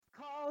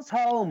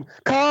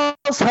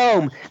Calls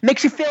home,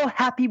 makes you feel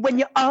happy when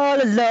you're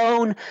all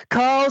alone.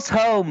 Calls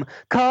home,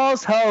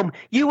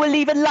 you will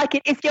even like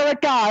it if you're a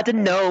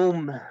garden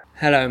gnome.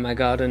 Hello, my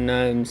garden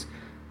gnomes,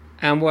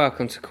 and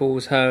welcome to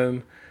Calls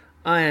Home.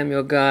 I am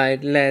your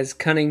guide, Les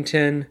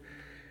Cunnington.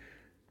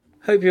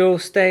 Hope you're all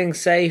staying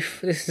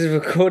safe. This is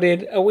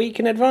recorded a week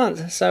in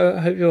advance, so I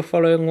hope you're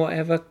following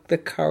whatever the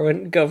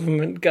current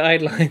government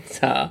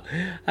guidelines are.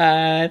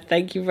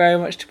 Thank you very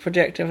much to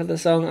Projector for the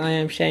song I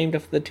Am Shamed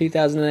off the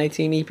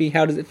 2018 EP,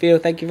 How Does It Feel?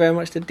 Thank you very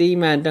much to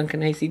D-Man,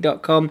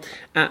 DuncanHasty.com,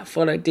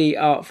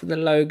 @followdart for the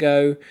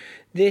logo.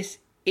 This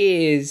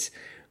is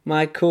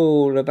my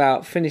call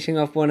about finishing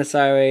off Buenos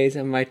Aires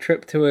and my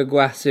trip to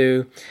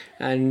Iguazu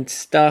and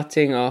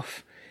starting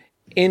off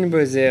in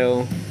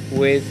Brazil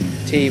with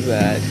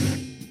T-Bird.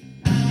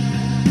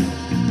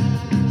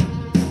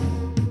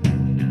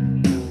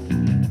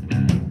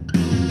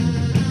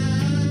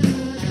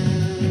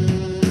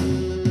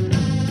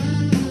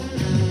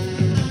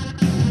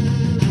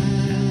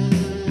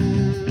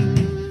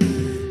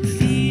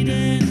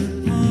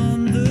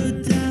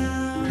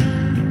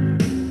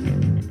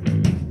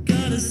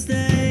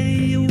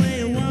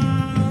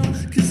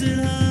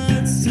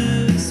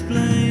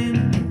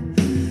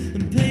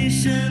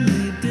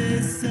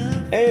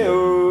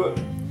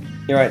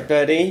 You right,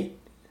 Birdie?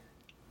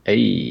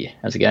 Hey,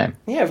 how's it going?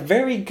 Yeah,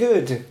 very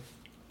good.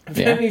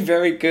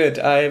 Very good.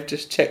 I have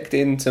just checked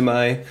into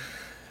my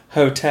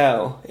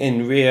hotel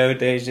in Rio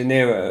de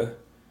Janeiro.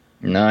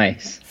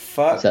 Nice.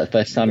 Fuck. Is that the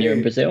first time you're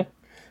in Brazil?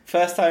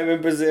 First time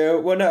in Brazil.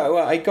 Well, no,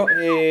 I got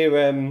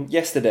here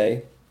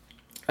yesterday.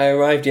 I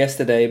arrived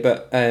yesterday,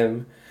 but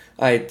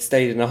I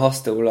stayed in a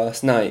hostel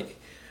last night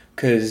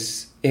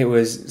because it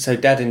was so.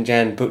 Dad and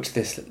Jan booked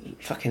this.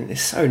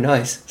 It's so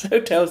nice. This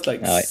hotel's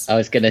like. Oh, I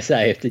was gonna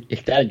say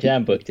if Dad and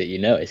Jan booked it, you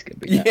know it's gonna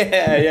be nice.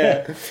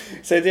 Yeah.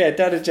 So Dad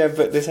and Jan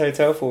booked this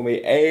hotel for me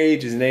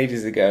ages and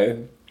ages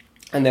ago,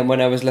 and then when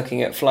I was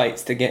looking at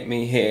flights to get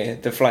me here,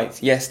 the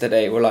flights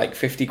yesterday were like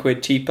 50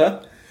 quid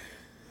cheaper.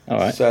 All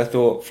right. So I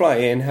thought, fly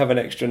in, have an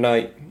extra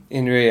night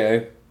in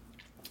Rio,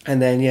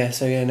 and then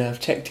now I've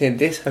checked in.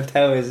 This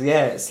hotel is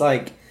it's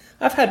like.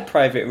 I've had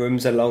private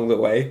rooms along the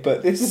way,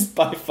 but this is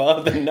by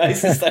far the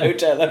nicest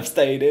hotel I've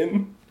stayed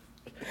in.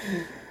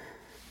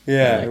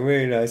 Yeah,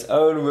 really nice.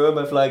 Own room,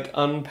 I've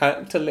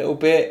unpacked a little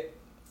bit.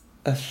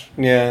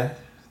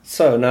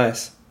 So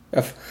nice.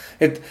 I've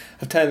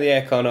turned the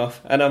aircon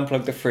off and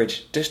unplugged the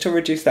fridge just to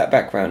reduce that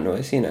background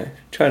noise,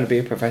 trying to be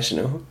a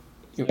professional.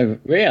 Oh,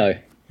 Rio,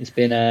 it's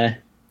been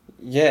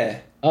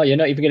Yeah. Oh, you're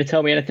not even going to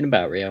tell me anything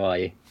about Rio, are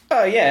you?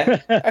 Oh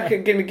yeah, I'm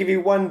going to give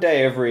you one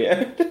day of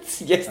Rio.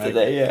 It's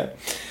yesterday, yeah.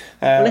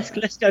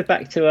 Let's go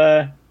back to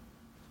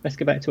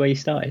where you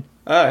started.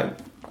 Alright.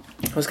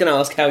 I was going to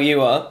ask how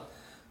you are,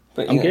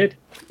 but I'm good.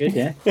 Good,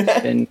 yeah.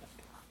 Been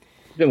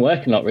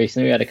working a lot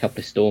recently. We had a couple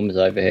of storms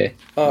over here.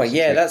 Oh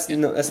yeah, that's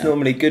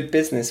normally good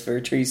business for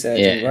a tree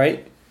surgeon,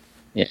 right?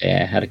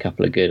 Yeah. Had a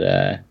couple of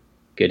good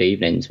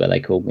evenings where they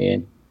called me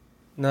in.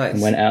 Nice.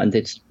 And went out and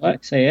did some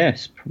work. So yeah,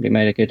 it's probably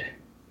made a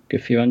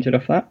good few hundred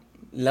off that.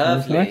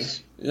 Lovely.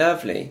 Nice.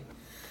 Lovely.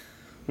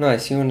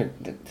 Nice. You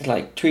want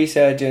to, tree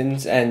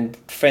surgeons and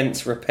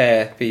fence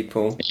repair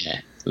people.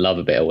 Yeah, love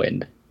a bit of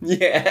wind.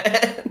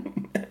 Yeah.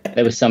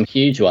 There was some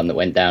huge one that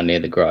went down near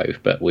the Grove,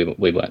 but we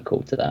weren't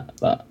called to that.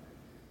 But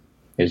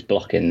it was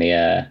blocking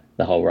the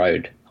whole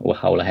road, or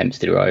whole of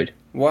Hempstead Road.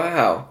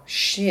 Wow,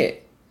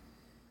 shit.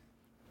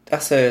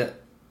 That's a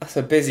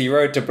busy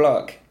road to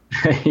block.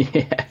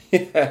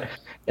 Yeah.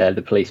 Yeah,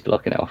 the police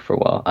blocking it off for a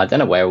while. I don't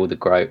know where all the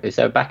Grove is.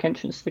 There a back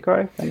entrance to the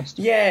Grove?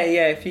 Yeah.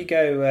 If you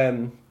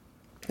go,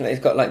 it's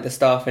got the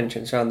staff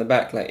entrance around the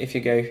back. If you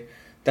go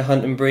the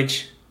Hunton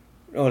Bridge.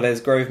 Or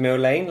there's Grove Mill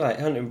Lane,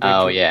 Hunting Bridge.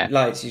 Oh, yeah.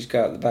 Lights, you just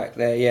go out the back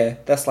there, yeah.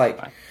 That's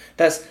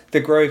that's the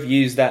Grove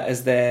use that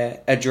as their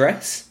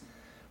address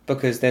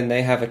because then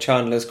they have a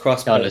Chandler's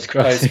Cross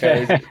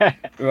postcode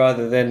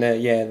rather than,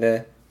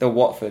 the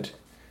Watford.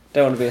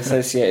 Don't want to be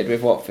associated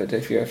with Watford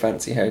if you're a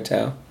fancy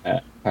hotel.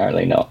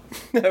 Apparently not.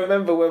 I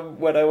remember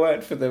when I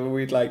worked for them,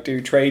 we'd do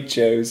trade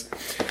shows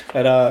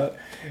and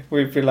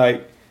we'd be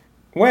like,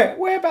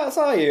 whereabouts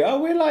are you?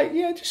 Oh,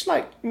 we're just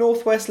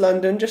northwest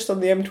London, just on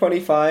the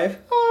M25.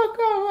 Oh,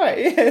 God, right.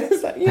 Yeah,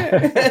 it's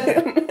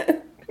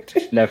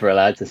yeah. Never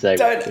allowed to say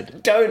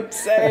Watford. Don't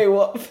say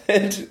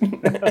Watford.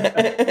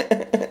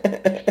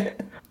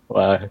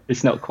 Well,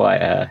 it's not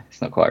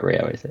quite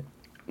Rio, is it?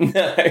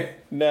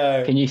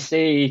 No. Can you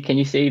see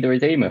the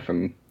Redeemer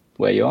from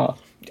where you are?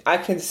 I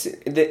can see.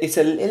 It's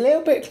a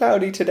little bit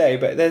cloudy today,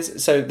 but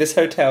this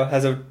hotel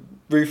has a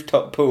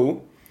rooftop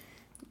pool.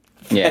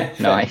 Yeah,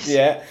 nice.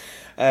 Yeah.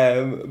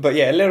 But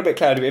yeah, a little bit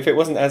cloudy. But if it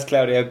wasn't as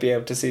cloudy, I'd be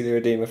able to see the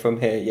Redeemer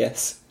from here.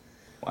 Yes.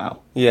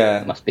 Wow.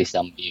 Yeah. Must be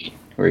some view.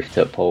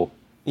 Rooftop pool.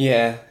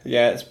 Yeah.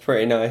 It's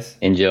pretty nice.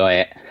 Enjoy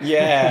it.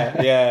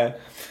 Yeah.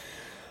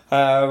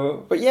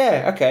 But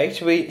yeah, okay.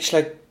 Shall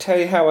I tell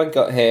you how I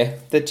got here?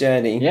 The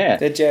journey. Yeah.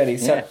 The journey.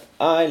 So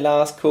I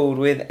last called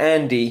with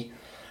Andy.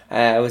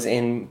 I was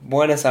in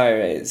Buenos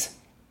Aires.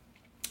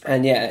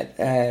 And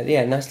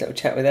nice little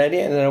chat with Andy.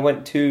 And then I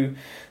went to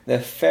the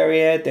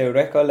Feria de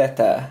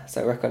Recoleta.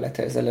 So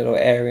Recoleta is a little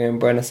area in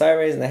Buenos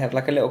Aires, and they have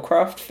like a little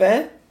craft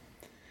fair.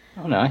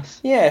 Oh,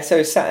 nice. Yeah,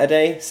 so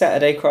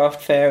Saturday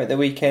craft fair at the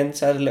weekend.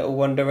 So I had a little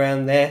wander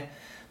around there,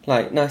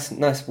 like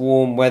nice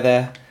warm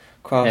weather.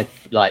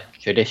 Craft, like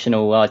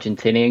traditional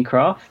Argentinian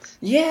crafts.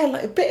 yeah,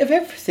 like a bit of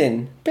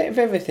everything,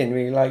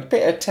 really, like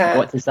bit of tat.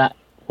 What is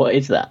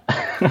that?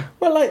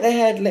 Well, like they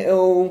had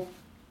little.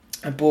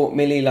 I bought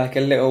Millie like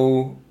a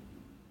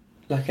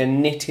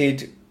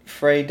knitted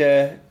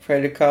Frida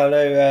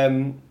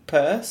Kahlo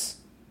purse.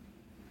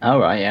 Oh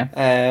right,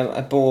 yeah.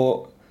 I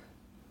bought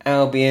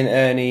Albie and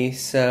Ernie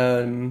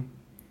some.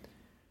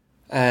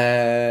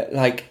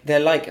 Like they're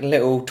like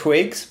little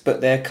twigs,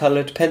 but they're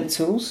coloured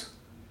pencils.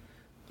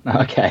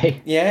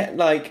 Okay. Yeah,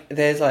 like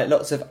there's like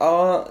lots of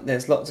art.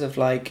 There's lots of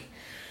like.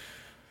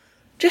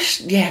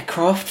 Just,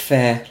 craft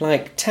fair.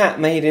 Like, tat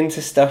made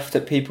into stuff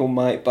that people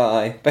might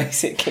buy,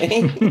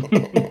 basically.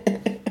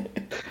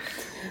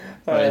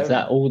 Is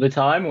that all the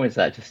time, or is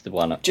that just the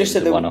one? Just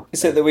at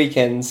it's at the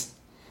weekends.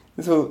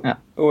 It's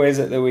always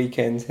at the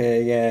weekends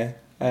here,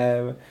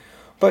 yeah.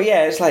 But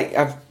yeah, it's like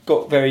I've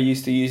got very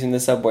used to using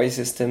the subway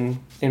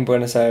system in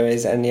Buenos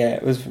Aires, and yeah,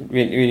 it was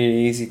really, really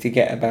easy to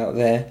get about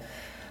there.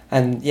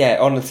 And yeah,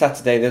 on a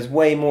Saturday, there's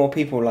way more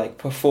people like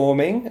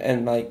performing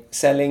and like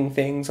selling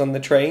things on the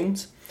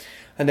trains.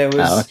 And there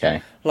was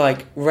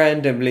like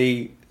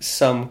randomly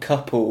some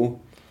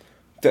couple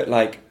that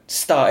like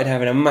started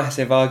having a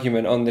massive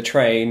argument on the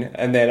train,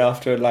 and then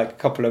after like a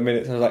couple of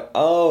minutes I was like,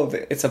 oh,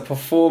 it's a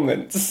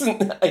performance.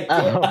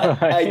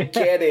 I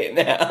get it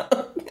now.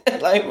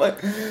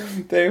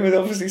 They were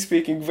obviously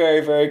speaking very,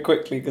 very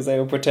quickly because they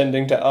were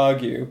pretending to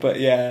argue, but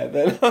yeah,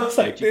 then I was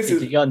like,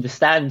 did you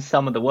understand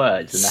some of the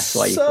words, and that's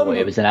why you thought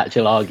it was an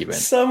actual argument?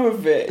 Some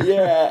of it,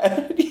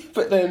 yeah.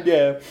 But then,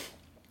 yeah,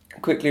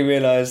 quickly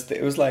realised that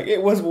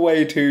it was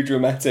way too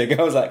dramatic.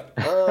 I was like,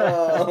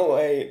 oh,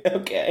 wait,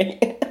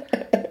 okay.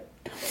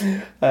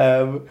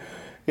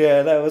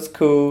 Yeah, that was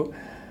cool.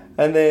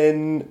 And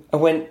then I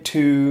went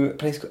to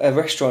a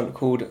restaurant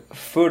called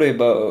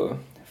Furibo,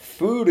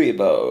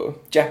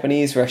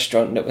 Japanese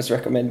restaurant that was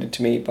recommended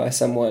to me by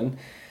someone.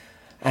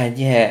 And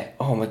yeah,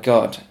 oh my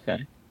god,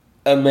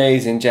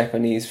 amazing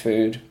Japanese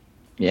food.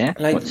 Yeah,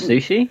 like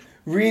sushi?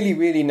 Really,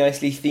 really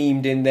nicely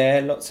themed in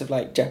there. Lots of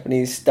like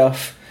Japanese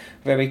stuff.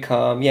 Very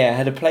calm. Yeah, I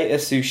had a plate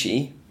of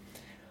sushi,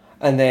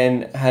 and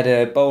then had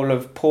a bowl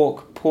of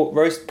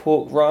roast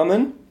pork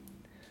ramen.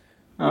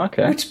 Oh,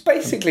 okay. Which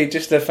basically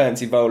just a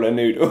fancy bowl of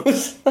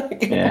noodles.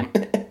 Yeah.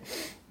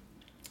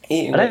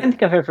 I don't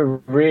think I've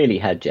ever really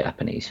had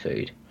Japanese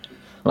food,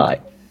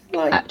 like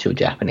actual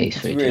Japanese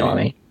food. Really, you know what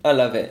I mean? I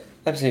love it.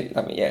 Absolutely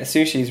love it. Yeah,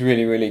 sushi is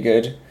really, really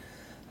good.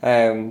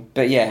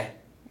 But yeah,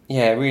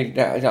 really.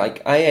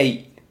 Like I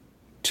ate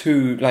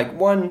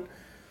one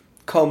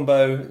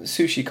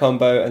sushi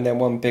combo, and then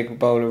one big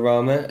bowl of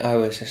ramen. I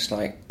was just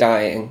like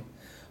dying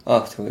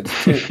afterwards.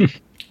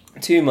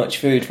 Too much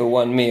food for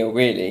one meal,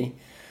 really.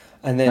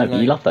 And then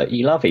you love that.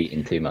 You love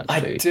eating too much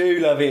food. I do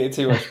love eating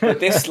too much,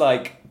 but this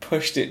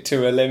pushed it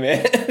to a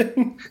limit.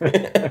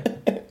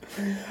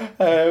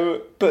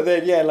 But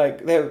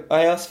then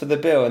I asked for the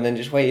bill and then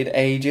just waited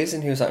ages,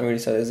 and he was like, "I'm really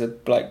sorry, there's a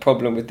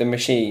problem with the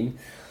machine."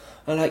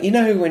 I'm like,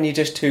 when you're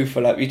just too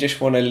full up, you just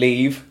want to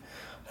leave.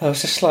 I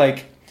was just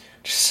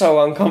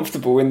so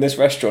uncomfortable in this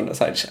restaurant. I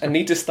was like, I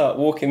need to start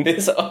walking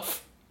this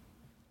off.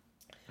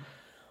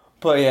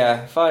 But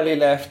yeah, finally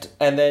left,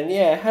 and then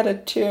had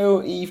a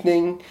chill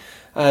evening.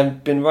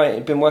 I've been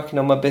working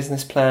on my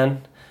business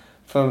plan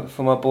for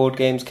my board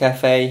games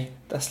cafe.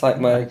 That's like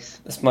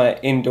that's my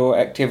indoor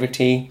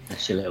activity.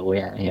 That's your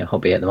little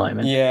hobby at the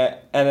moment. Yeah,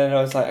 and then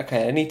I was like,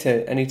 okay, I need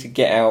to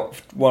get out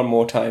one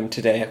more time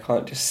today. I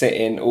can't just sit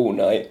in all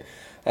night.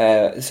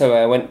 So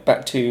I went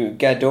back to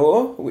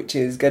Gador,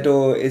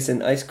 Gador is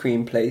an ice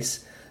cream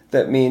place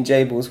that me and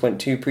Jables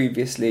went to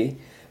previously.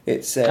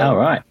 It's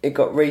right. It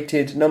got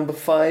rated number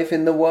 5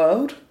 in the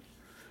world,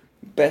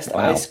 best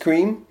ice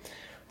cream,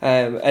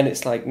 and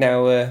it's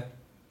now a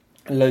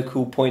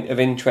local point of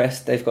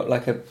interest. They've got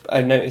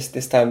I noticed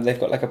this time they've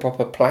got a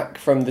proper plaque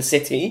from the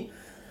city,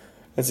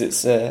 as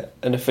it's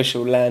an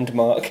official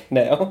landmark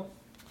now,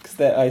 because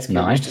their ice cream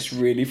is just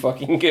really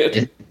fucking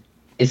good.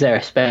 Is there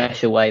a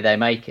special way they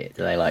make it?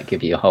 Do they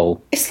give you a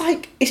whole? It's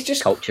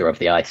just culture of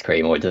the ice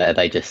cream, or are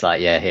they just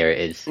here it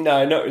is?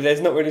 No, there's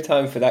not really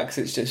time for that because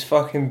it's just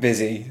fucking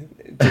busy.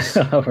 Just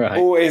right.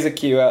 Always a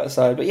queue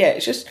outside, but yeah,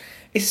 it's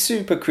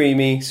super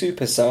creamy,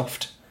 super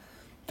soft,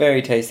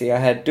 very tasty. I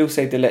had dulce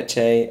de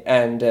leche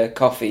and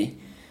coffee.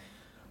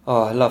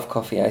 Oh, I love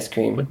coffee ice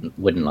cream.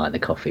 Wouldn't like the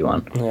coffee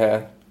one.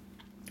 Yeah,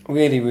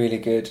 really, really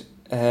good.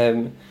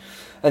 And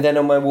then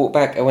on my walk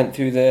back, I went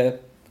through the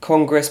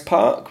Congress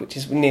Park, which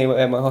is near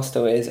where my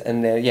hostel is,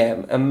 and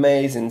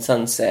amazing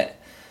sunset,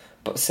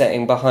 but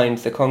setting behind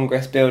the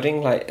Congress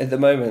building. At the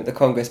moment, the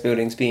Congress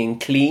building's being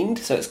cleaned,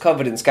 so it's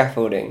covered in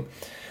scaffolding,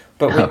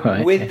 But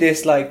right. with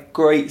this like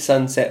great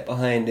sunset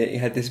behind it, you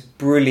had this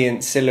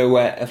brilliant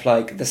silhouette of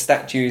like the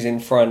statues in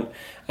front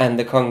and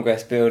the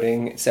Congress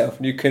building itself,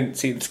 and you couldn't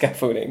see the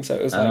scaffolding, so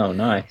it was like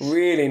nice.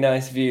 really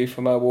nice view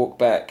from my walk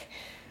back.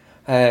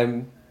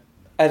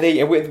 I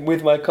think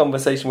with my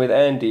conversation with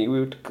Andy,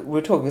 we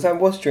were talking, because I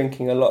was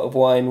drinking a lot of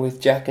wine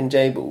with Jack and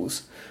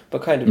Jables,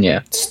 but kind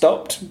of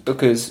stopped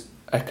because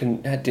I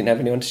didn't have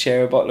anyone to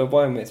share a bottle of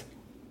wine with.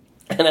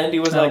 And Andy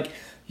was like,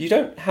 "You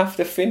don't have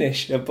to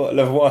finish a bottle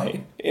of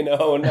wine in a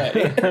whole night."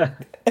 I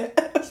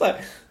was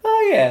like,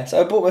 "Oh yeah."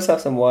 So I bought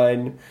myself some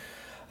wine.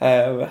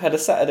 Had a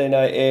Saturday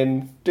night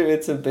in,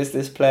 doing some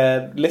business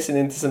plan,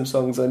 listening to some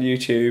songs on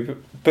YouTube,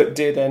 but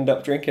did end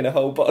up drinking a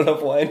whole bottle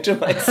of wine to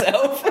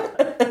myself.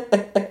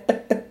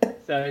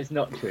 So it's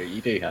not true.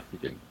 You do have to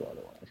drink a bottle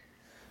of wine.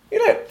 You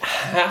don't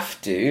have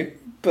to,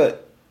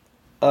 but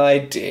I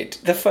did.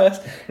 The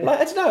first, I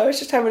don't know, I was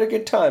just having a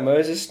good time. I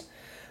was just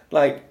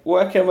like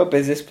working on my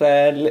business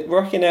plan,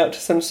 rocking out to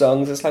some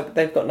songs. It's like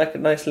they've got like a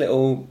nice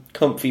little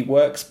comfy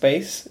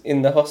workspace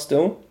in the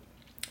hostel,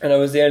 and I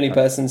was the only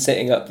person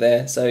sitting up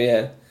there. So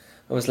yeah,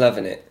 I was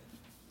loving it.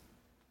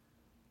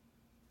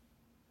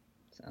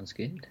 Sounds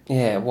good.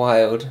 Yeah,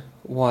 wild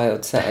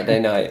Saturday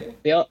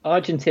night. The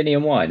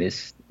Argentinian wine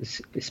is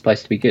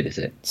supposed to be good, is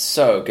it?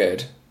 So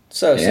good.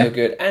 So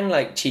good. And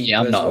like cheap Yeah,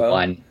 I'm as not well.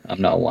 I'm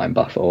not a wine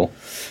buff at all.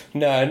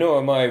 No, nor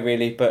am I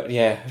really, but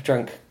yeah, I've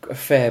drunk a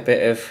fair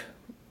bit of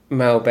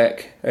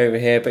Malbec over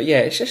here, but yeah,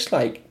 it's just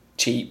like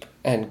cheap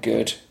and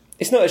good.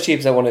 It's not as cheap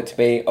as I want it to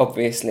be,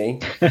 obviously,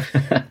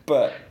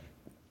 but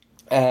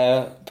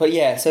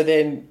yeah. So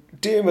then,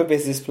 doing my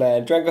business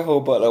plan, drank a whole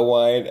bottle of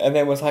wine, and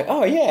then was like,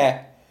 oh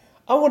yeah,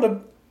 I want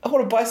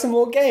to buy some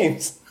more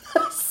games.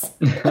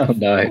 Oh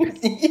no!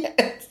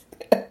 Yes.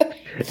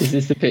 Is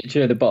this the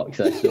picture of the box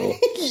I saw?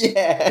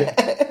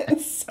 Yeah.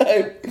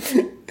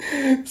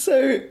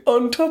 So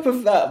on top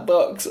of that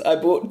box, I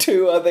bought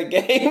 2 other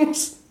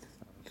games.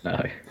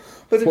 No.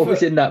 But What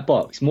was in that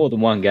box? More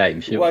than one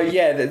game, sure. Well,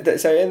 yeah.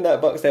 So in that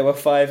box there were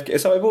 5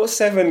 games. So I bought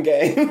 7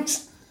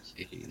 games.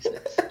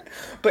 Jesus.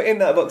 But in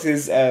that box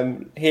is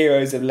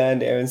Heroes of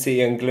Land, Air and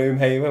Sea and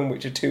Gloomhaven,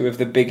 which are 2 of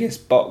the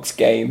biggest box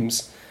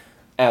games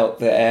out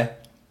there.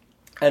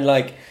 And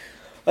like,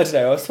 I don't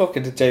know, I was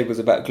talking to Jables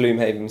about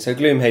Gloomhaven. So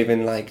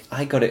Gloomhaven, like,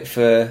 I got it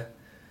for,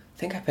 I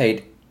think I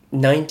paid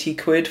 90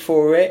 quid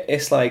for it.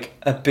 It's like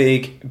a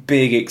big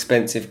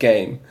expensive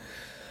game.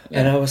 Yeah.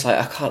 And I was like,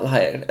 I can't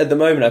lie. At the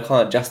moment, I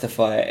can't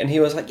justify it. And he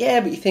was like,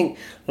 yeah, but you think,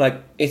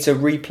 like, it's a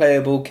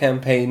replayable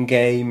campaign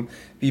game.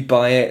 If you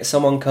buy it,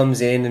 someone comes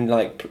in and,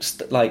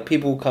 like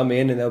people come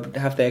in and they'll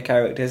have their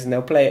characters and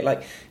they'll play it.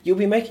 Like, you'll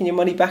be making your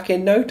money back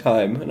in no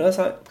time. And I was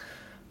like,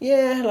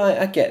 yeah, like,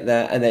 I get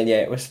that. And then, yeah,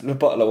 it was the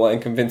bottle of wine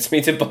convinced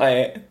me to buy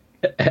it.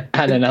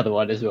 And another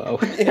one as well.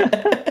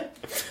 Yeah.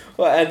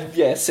 Well, and,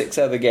 yeah, 6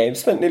 other games.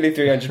 Spent nearly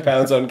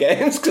 £300 on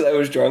games because I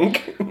was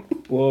drunk.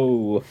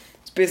 Whoa.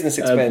 Business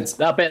expense.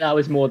 I bet that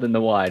was more than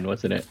the wine,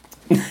 wasn't it?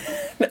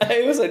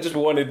 I also just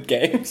wanted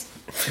games.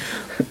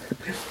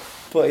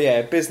 But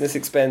yeah, business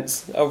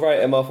expense. I'll write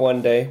them off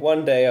one day.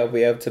 One day I'll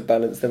be able to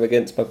balance them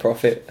against my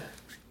profit.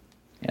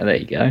 Yeah, there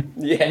you go.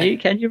 Yeah.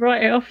 Can you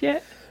write it off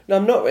yet? No,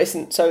 I'm not.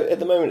 So at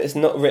the moment, it's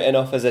not written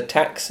off as a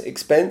tax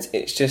expense.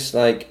 It's just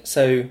like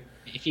so.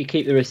 If you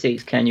keep the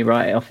receipts, can you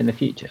write it off in the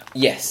future?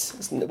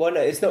 Yes. Well, no,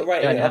 it's not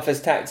writing it off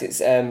as tax. It's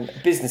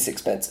business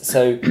expense.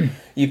 So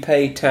you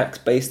pay tax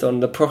based on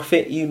the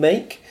profit you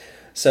make.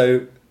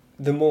 So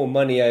the more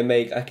money I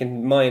make, I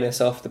can minus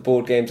off the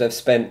board games I've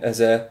spent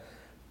as a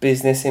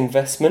business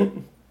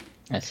investment.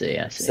 I see.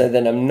 So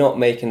then I'm not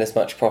making as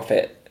much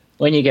profit.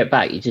 When you get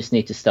back, you just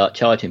need to start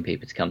charging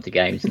people to come to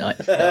games night.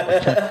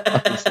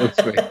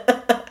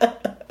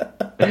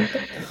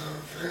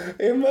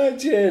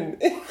 Imagine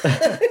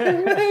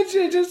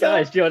just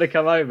guys, do you want to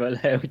come over?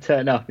 They'll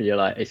turn up and you're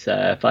like, it's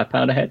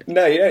 £5 a head.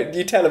 No, you don't.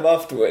 You tell them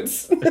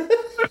afterwards.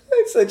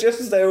 So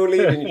just as they're all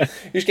leaving, you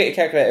just get your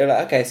calculator. You're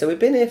like, okay, so we've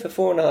been here for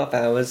 4.5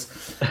 hours.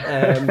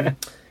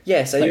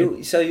 Yeah, so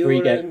you're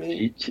 3 games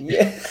each.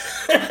 Yeah.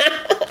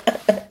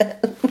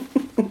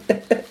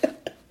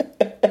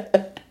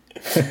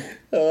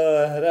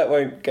 That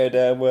won't go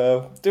down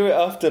well. Do it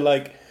after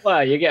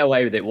Well, you get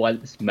away with it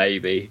once,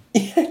 maybe.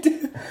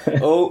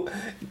 Oh,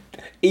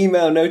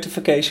 email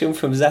notification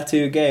from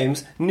Zatu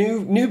Games.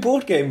 New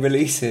board game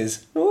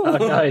releases. Ooh. Oh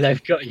no,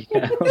 they've got you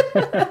now.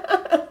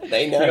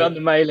 They know. You're on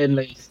the mailing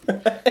list.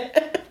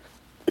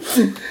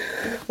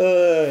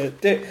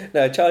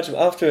 No, charge them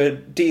after a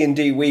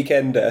D&D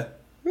weekender.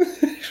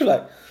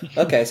 Like,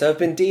 okay, so I've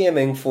been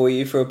DMing for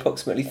you for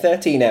approximately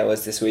 13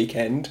 hours this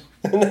weekend.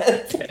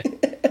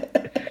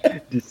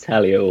 Just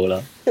tally it all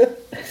up.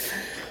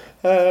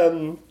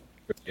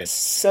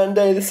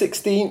 Sunday the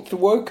 16th,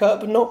 woke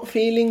up not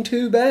feeling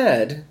too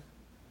bad.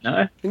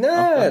 No?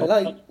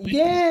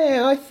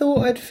 I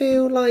thought I'd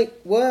feel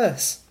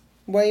worse.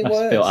 Way Must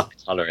worse. feel up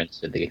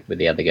tolerance with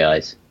the other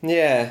guys.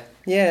 Yeah,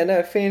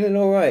 no, feeling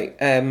alright.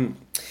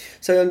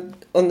 So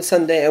on the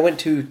Sunday I went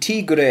to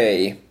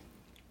Tigre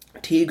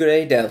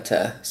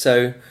Delta.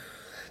 So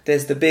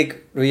there's the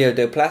big Rio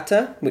de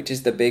Plata, which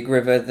is the big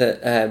river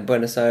that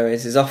Buenos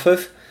Aires is off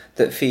of,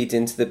 that feeds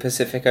into the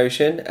Pacific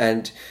Ocean,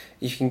 and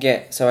you can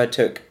get... So I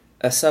took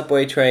a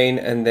subway train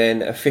and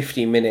then a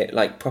 50-minute,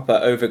 like, proper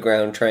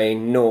overground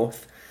train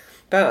north,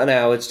 about an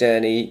hour's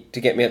journey to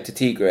get me up to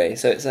Tigre.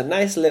 So it's a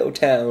nice little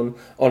town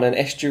on an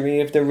estuary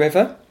of the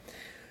river.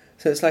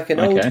 So it's like an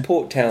old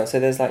port town, so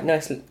there's like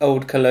nice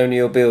old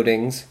colonial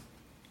buildings.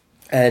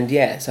 And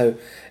yeah, so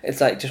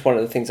it's like just one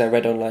of the things I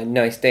read online,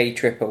 nice day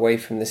trip away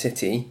from the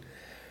city.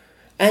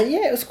 And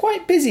yeah, it was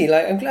quite busy.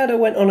 Like, I'm glad I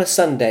went on a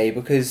Sunday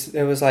because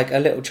there was like a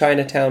little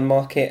Chinatown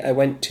market I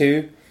went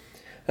to.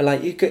 And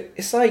like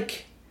it's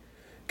like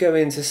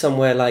going to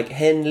somewhere like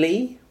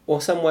Henley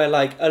or somewhere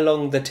like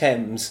along the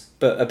Thames,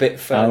 but a bit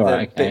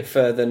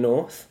further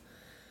north.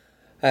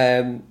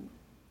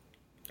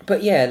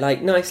 But yeah,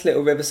 like nice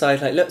little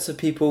riverside, like lots of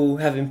people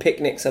having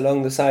picnics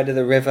along the side of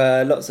the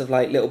river, lots of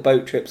like little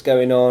boat trips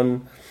going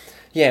on.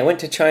 Yeah, went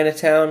to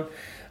Chinatown,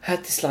 had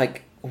this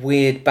like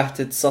weird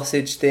battered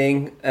sausage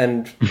thing,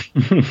 and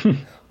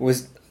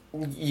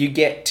you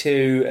get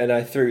two, and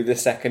I threw the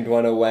second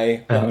one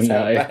away. That's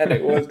how bad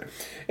it was.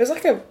 It was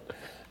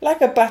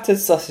like a battered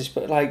sausage,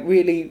 but like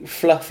really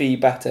fluffy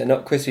batter,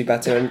 not crispy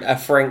batter, and a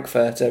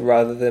frankfurter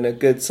rather than a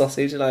good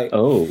sausage. Like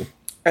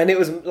and it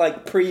was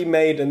like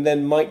pre-made and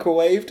then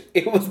microwaved.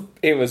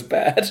 It was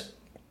bad.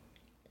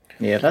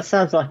 Yeah, that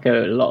sounds like a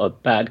lot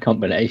of bad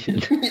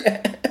combination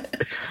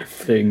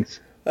things.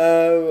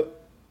 I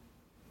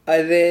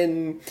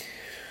then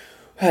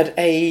had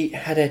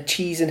a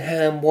cheese and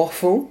ham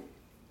waffle.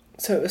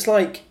 So it was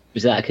like...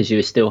 Was that because you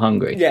were still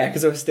hungry? Yeah,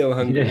 because I was still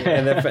hungry.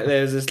 And then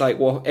there was this like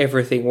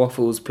everything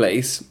waffles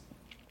place.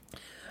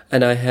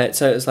 And I had...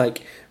 So it was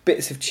like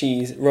bits of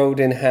cheese rolled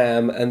in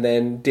ham and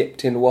then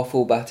dipped in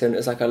waffle batter. And it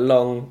was like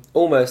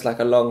almost like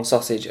a long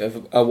sausage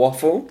of a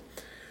waffle.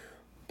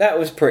 That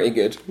was pretty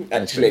good,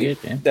 actually. Pretty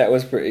good, yeah. That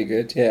was pretty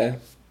good, yeah.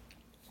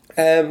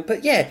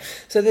 But yeah,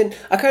 so then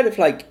I kind of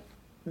like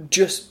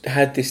just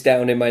had this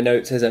down in my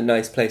notes as a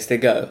nice place to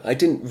go. I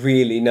didn't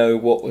really know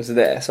what was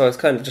there, so I was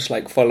kind of just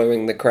like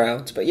following the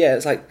crowds. But yeah,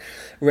 it's like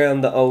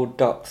around the old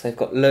docks, they've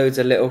got loads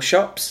of little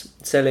shops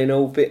selling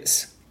all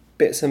bits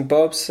and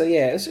bobs. So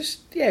yeah, it's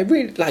just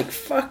really like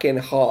fucking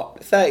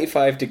hot,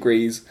 35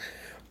 degrees.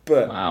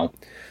 But wow,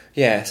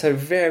 yeah, so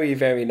very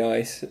very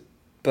nice.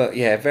 But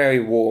yeah, very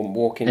warm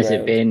walking around. Has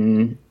it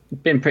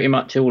been pretty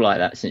much all like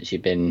that since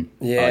you've been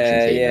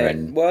Argentina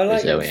and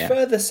Brazil? Like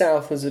further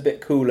south was a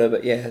bit cooler,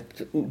 but yeah,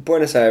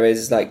 Buenos Aires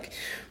is like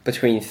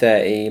between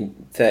 30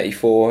 and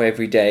 34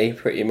 every day,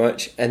 pretty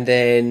much. And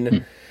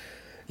then,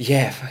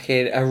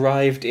 fucking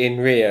arrived in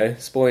Rio.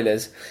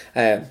 Spoilers.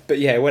 But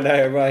yeah, when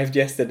I arrived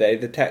yesterday,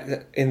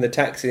 in the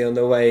taxi on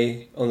the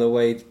way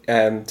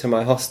to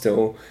my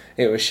hostel,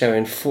 it was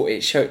showing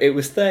it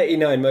was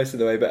 39 most of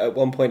the way, but at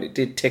one point it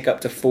did tick up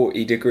to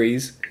 40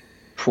 degrees.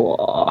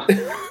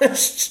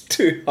 It's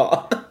too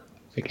hot.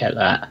 Forget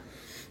that.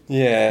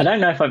 Yeah. I don't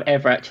know if I've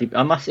ever actually...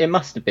 It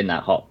must have been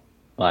that hot,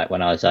 like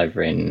when I was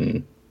over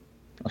in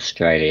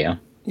Australia.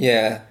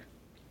 Yeah.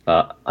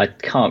 But I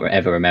can't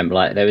ever remember.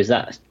 Like there was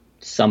that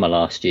summer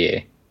last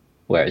year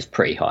where it was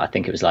pretty hot. I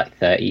think it was like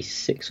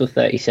 36 or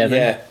 37.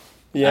 Yeah.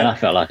 Yeah. And I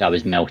felt like I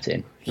was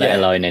melting, let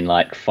alone in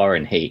like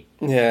foreign heat.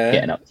 Yeah.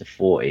 Getting up to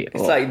 40.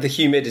 It's like the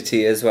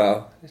humidity as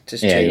well.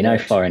 Just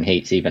foreign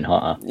heat's even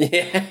hotter.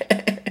 Yeah.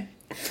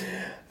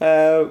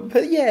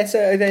 But yeah,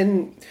 so I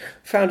then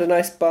found a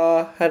nice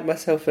bar, had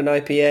myself an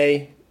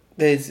IPA.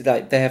 There's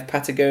like they have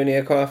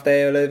Patagonia craft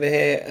ale over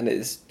here, and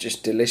it's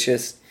just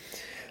delicious.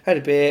 Had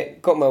a beer,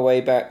 got my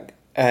way back,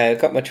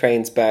 got my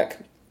trains back,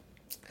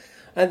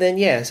 and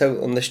then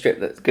so on the strip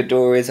that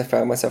Godot is, I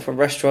found myself a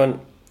restaurant.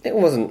 It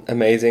wasn't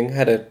amazing.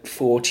 Had a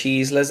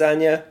 4-cheese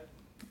lasagna,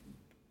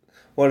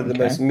 one of the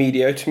most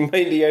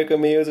mediocre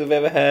meals I've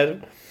ever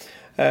had.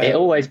 It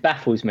always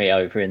baffles me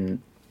over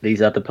in these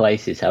other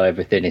places how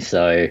everything is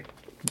so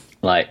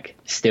like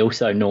still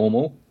so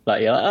normal.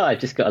 Like you're like, I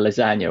just got a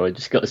lasagna or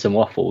just got some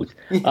waffles.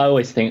 I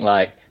always think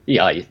like,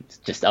 it's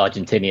just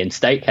Argentinian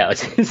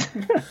steakhouses.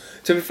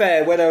 To be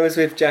fair, when I was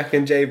with Jack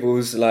and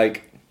Jables,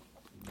 like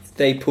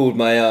they pulled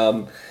my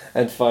arm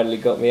and finally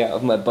got me out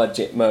of my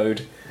budget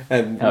mode,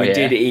 and we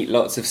did eat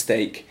lots of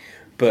steak.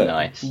 But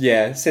nice.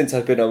 Yeah, since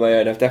I've been on my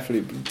own, I've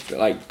definitely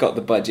like got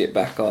the budget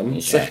back on.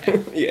 Yeah.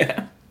 So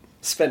yeah.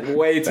 Spent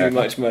way too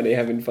much money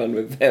having fun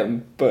with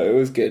them, but it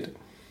was good.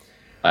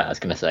 I was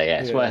going to say,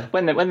 yes. Well,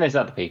 when there's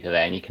other people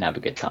there and you can have a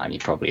good time, you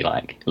probably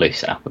like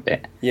loosen up a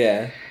bit.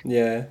 Yeah.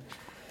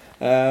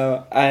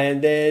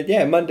 And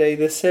then Monday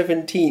the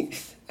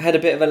 17th had a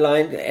bit of a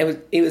line.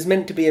 It was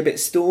meant to be a bit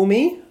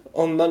stormy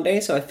on Monday,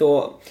 so I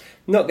thought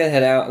I'm not going to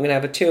head out. I'm going to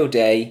have a chill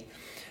day.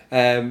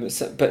 But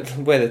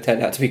the weather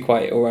turned out to be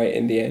quite all right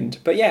in the end.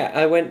 But yeah,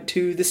 I went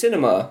to the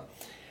cinema.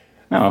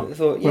 Oh, I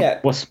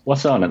thought,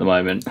 what's on at the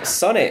moment?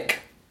 Sonic.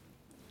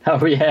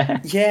 Oh yeah.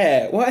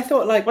 Yeah. Well, I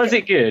thought like. Was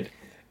it good?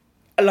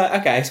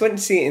 Like okay, so I went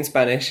to see it in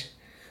Spanish,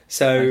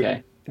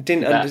 so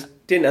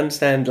didn't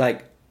understand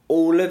like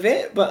all of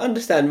it, but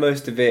understand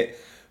most of it.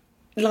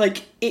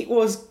 Like it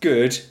was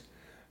good,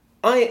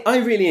 I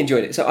really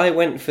enjoyed it. So I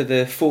went for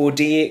the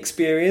 4D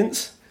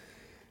experience,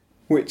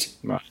 which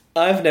Right.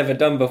 I've never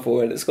done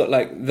before, and it's got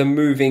like the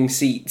moving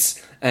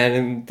seats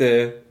and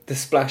the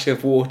splash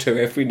of water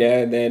every now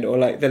and then, or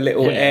like the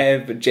little air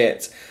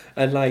jets,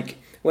 and like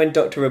when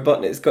Dr.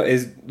 Robotnik's got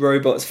his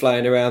robots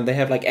flying around, they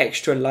have like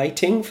extra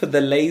lighting for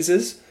the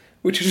lasers,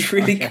 which is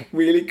really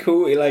really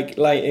cool, like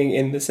lighting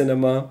in the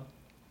cinema.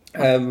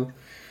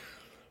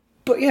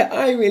 But yeah,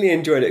 I really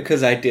enjoyed it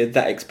because I did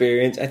that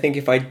experience. I think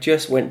if I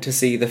just went to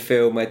see the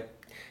film,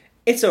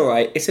 it's all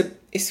right. It's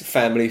a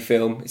family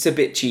film. It's a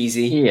bit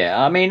cheesy. Yeah,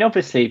 I mean,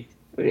 obviously,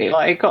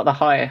 it got the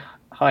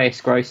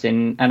highest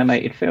grossing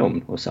animated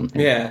film or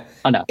something. Yeah,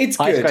 I know. It's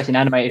highest good. grossing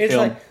animated It's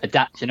film like-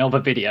 adaptation of a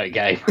video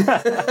game.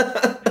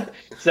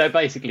 So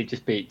basically,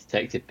 just beat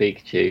Detective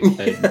Pikachu.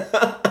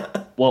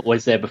 And what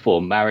was there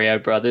before? Mario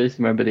Brothers.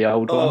 Remember the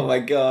old Oh one? my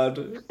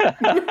god.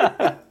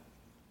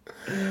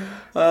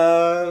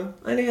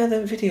 Any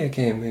other video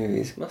game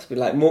movies? Must be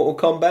like Mortal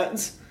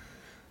Kombat's.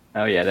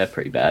 Oh yeah, they're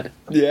pretty bad.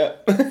 Yeah.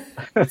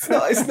 It's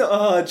not a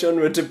hard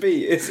genre to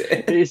beat, is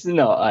it? It's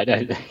not, I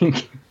don't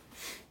think.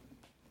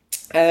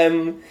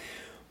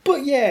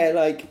 But yeah,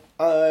 like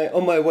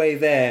on my way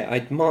there,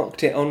 I'd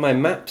marked it on my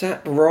Maps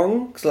app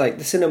wrong. 'Cause, like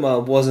the cinema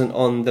wasn't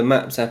on the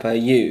Maps app I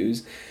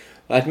use.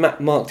 I'd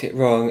marked it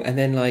wrong, and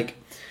then like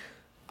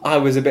I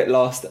was a bit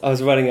lost. I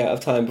was running out of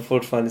time before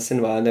to find the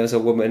cinema, and there was a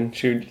woman.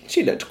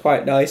 She looked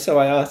quite nice, so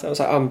I asked. I was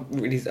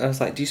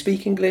like, "Do you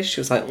speak English?" She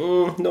was like,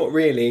 "Not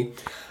really."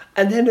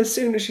 And then as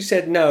soon as she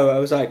said no, I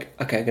was like,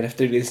 "Okay, I'm gonna have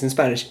to do this in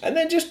Spanish." And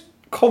then just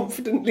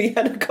confidently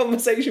had a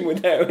conversation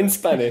with her in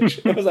Spanish.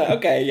 I was like,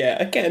 "Okay, yeah,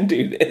 I can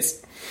do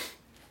this."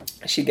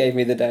 She gave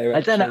me the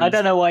directions. I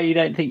don't know why you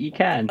don't think you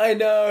can. I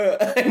know.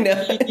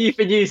 You've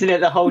been using it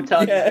the whole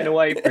time Yeah. you've been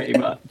away, pretty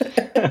much.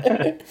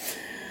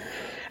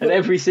 And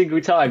every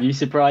single time you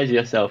surprise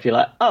yourself, you're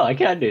like, "Oh, I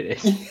can do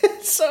this."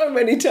 So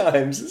many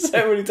times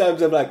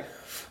I'm like,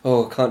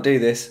 "Oh, I can't do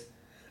this,"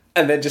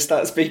 and then just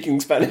start speaking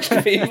Spanish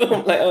to people.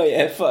 I'm like, "Oh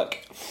yeah, fuck."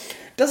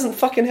 Doesn't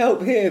fucking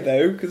help here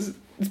though, because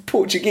it's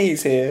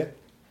Portuguese here.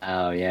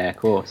 Oh yeah, of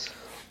course.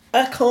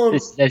 I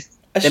can't.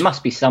 There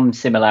must be some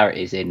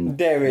similarities in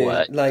There is.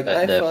 words, Like,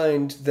 but I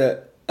find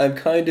that I'm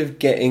kind of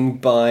getting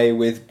by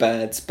with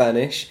bad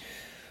Spanish.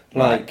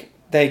 Like, Right.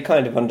 they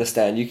kind of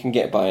understand. You can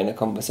get by in a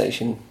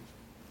conversation.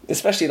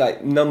 Especially,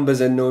 like, numbers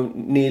are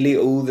nearly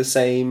all the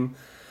same.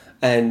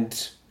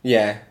 And,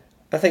 yeah,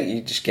 I think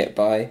you just get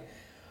by.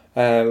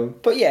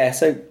 But, yeah,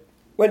 so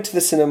went to the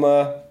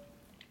cinema.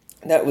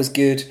 That was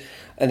good.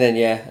 And then,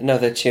 yeah,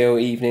 another chill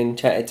evening.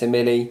 Chatted to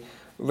Millie.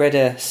 Read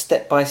a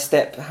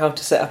step-by-step how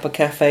to set up a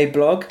cafe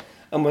blog.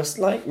 And was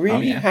like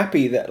really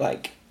happy that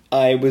like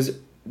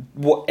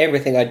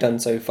everything I'd done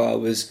so far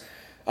was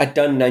I'd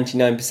done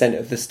 99%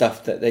 of the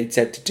stuff that they'd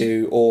said to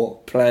do or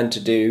planned to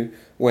do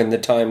when the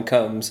time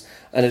comes,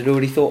 and I'd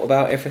already thought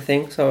about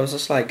everything. So I was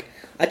just like,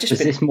 Was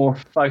this more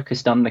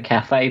focused on the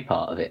cafe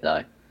part of it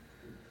though?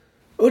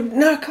 Well,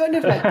 no, kind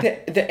of like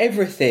the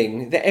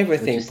everything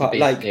Just part, the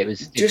like it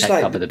just take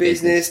like cover the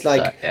business.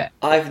 Like so, yeah.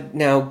 I've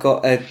now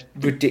got a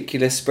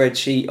ridiculous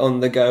spreadsheet on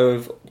the go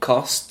of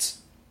costs.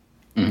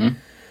 Mhm.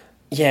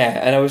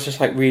 Yeah, and I was just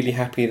like really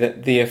happy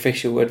that the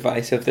official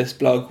advice of this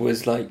blog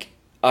was like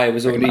I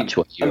was Pretty already much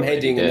what you're I'm already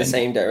heading in the doing.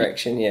 same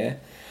direction. Yeah.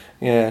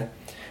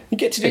 You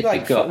get to do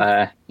like you fun-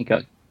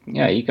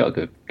 got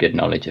a good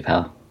knowledge of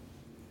how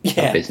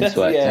yeah, business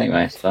works yeah. anyway,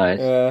 I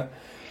suppose.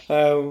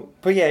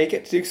 But yeah, you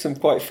get to do some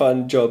quite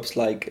fun jobs.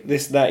 Like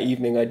that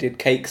evening, I did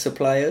cake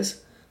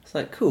suppliers. It's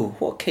like, cool.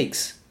 What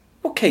cakes?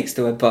 What cakes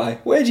do I buy?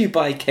 Where do you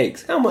buy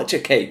cakes? How much are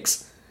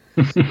cakes?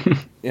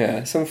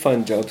 Yeah, some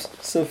fun jobs.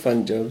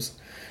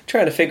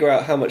 Trying to figure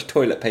out how much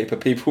toilet paper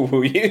people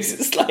will use.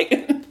 It's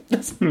like,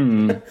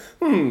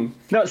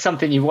 Not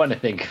something you want to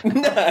think.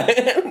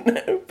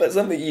 no, but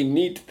something you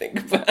need to think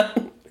about.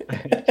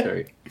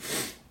 True.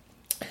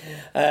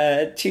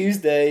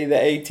 Tuesday the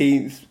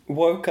 18th,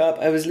 woke up,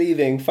 I was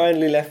leaving,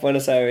 finally left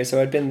Buenos Aires,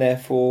 so I'd been there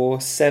for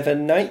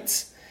 7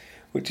 nights,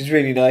 which is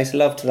really nice.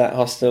 Loved that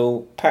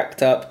hostel.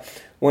 Packed up,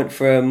 went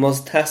for a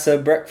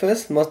Mostaza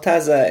breakfast.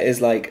 Mostaza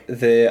is like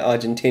the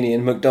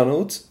Argentinian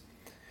McDonald's,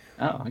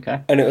 Oh,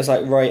 okay. and it was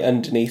like right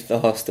underneath the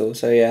hostel,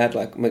 so yeah, I had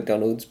like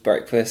McDonald's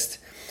breakfast.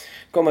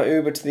 Got my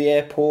Uber to the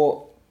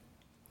airport.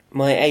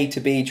 My A to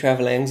B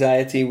travel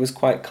anxiety was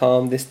quite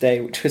calm this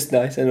day, which was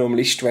nice. I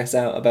normally stress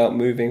out about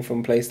moving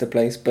from place to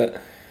place, but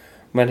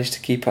managed to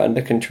keep it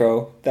under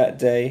control that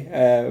day.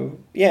 And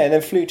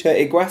then flew to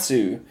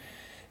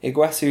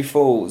Iguazu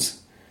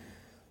Falls.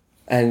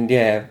 And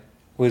yeah,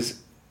 was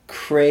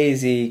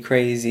crazy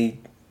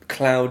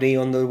cloudy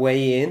on the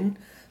way in.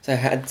 So I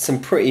had some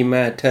pretty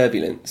mad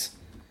turbulence.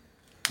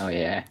 Oh,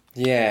 yeah.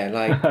 Yeah,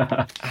 like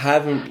I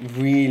haven't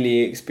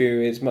really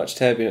experienced much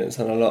turbulence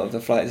on a lot of the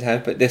flights I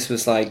had, but this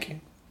was like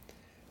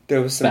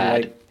there was some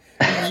Bad.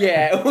 like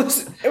yeah, it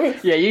was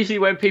Yeah, usually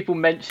when people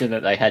mention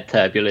that they had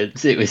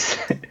turbulence, it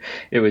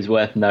was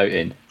worth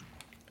noting.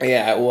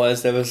 yeah, it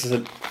was. There was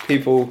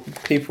people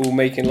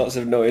making lots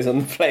of noise on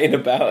the plane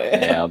about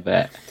it. Yeah, I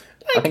bet.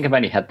 I think I've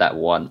only had that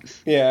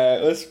once. Yeah,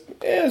 it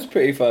was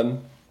pretty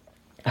fun.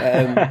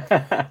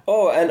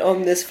 And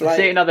on this flight,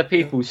 Seeing other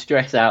people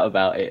stress out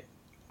about it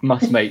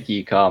must make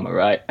you calmer,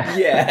 right?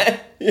 yeah,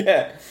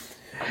 yeah.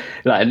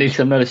 Like, at least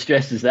I'm not as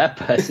stressed as that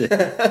person.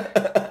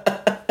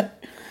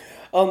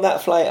 On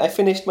that flight, I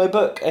finished my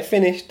book. I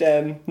finished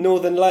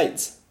Northern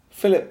Lights,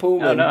 Philip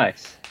Pullman. Oh,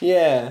 nice.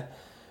 Yeah.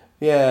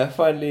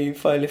 Finally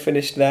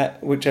finished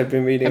that, which I've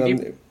been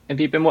reading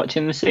Have you been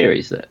watching the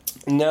series?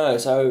 No,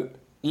 so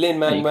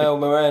Lin-Manuel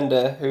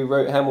Miranda, who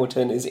wrote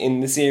Hamilton, is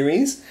in the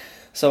series.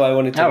 So I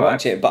wanted to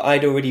watch it, but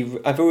I've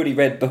already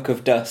read Book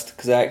of Dust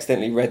because I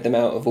accidentally read them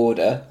out of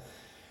order.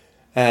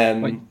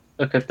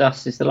 Book of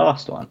Dust is the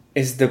last one.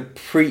 Is the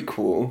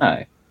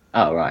prequel.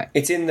 Oh, right.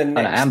 It's in the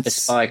next... Amber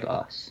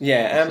Spyglass.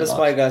 Yeah, Amber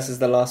Spyglass is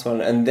the last one,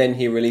 and then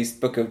he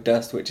released Book of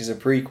Dust, which is a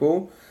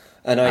prequel.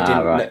 And I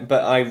didn't... Right.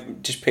 But I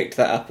just picked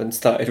that up and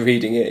started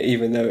reading it,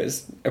 even though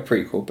it's a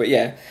prequel. But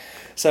yeah,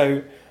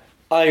 so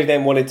I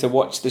then wanted to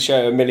watch the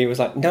show, and Millie was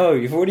like, no,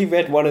 you've already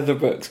read one of the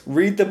books.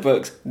 Read the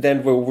books,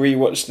 then we'll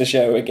rewatch the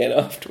show again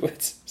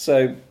afterwards.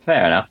 So...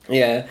 Fair enough.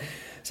 Yeah.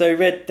 So I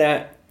read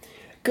that,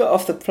 got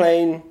off the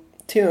plane,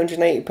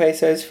 280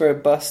 pesos for a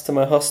bus to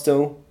my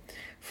hostel.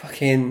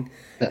 Fucking...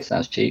 That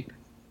sounds cheap.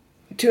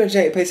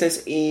 280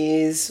 pesos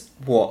is,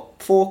 what,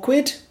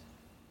 £4?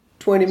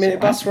 20-minute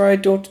bus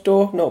ride, door to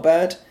door, not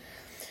bad.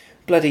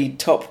 Bloody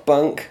top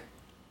bunk.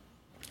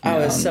 I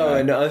was so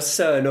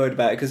annoyed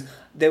about it because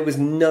there was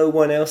no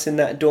one else in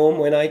that dorm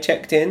when I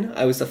checked in.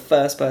 I was the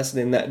first person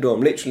in that dorm.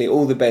 Literally,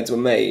 all the beds were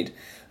made.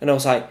 And I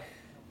was like,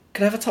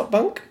 can I have a top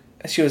bunk?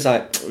 And she was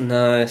like,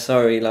 no,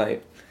 sorry,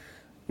 like...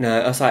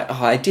 No, I was like,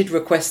 I did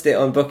request it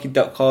on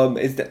booking.com.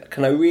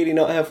 Can I really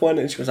not have one?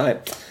 And she was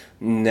like...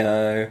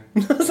 No.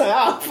 I was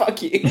like,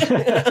 fuck you.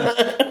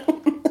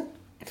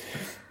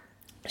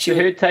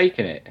 Who had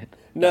taken it?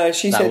 No,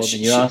 she said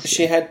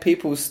she had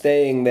people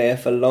staying there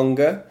for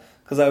longer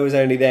because I was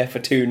only there for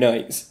 2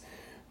 nights.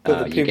 But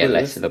the people you get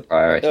less of a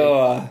priority.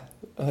 Oh,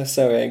 I'm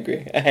so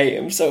angry. I hate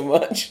him so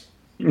much.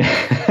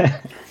 The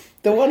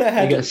one I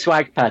had... You got a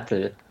swag pad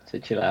to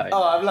chill out in.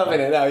 Oh, I'm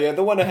loving it now, yeah.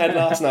 The one I had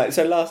last night.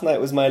 So last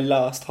night was my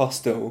last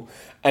hostel,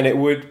 and it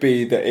would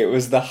be that it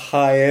was the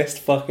highest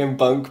fucking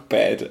bunk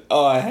bed.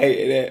 Oh, I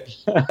hated it.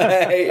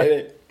 I hated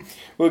it.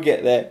 We'll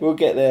get there.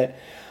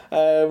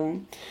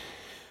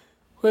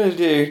 What do I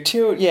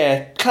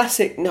do?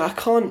 Classic. No, I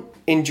can't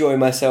enjoy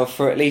myself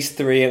for at least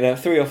 3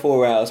 or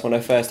 4 hours when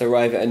I first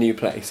arrive at a new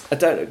place. I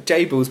don't know.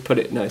 Jables put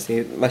it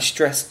nicely. My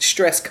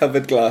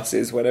stress-covered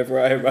glasses whenever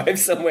I arrive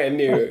somewhere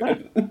new.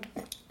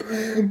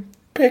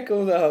 Pick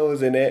all the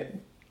holes in it.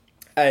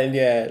 And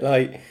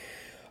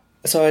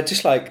so I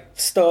just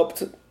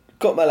stopped,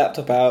 got my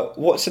laptop out,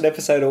 watched an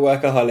episode of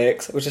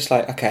Workaholics. I was just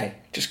like, okay,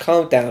 just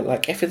calm down,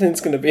 everything's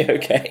going to be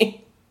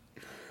okay.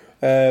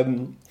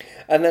 And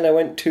then I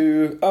went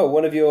to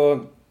one of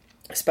your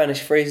Spanish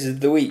phrases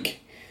of the week.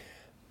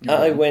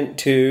 I went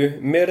to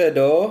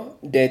Mirador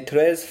de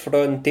Tres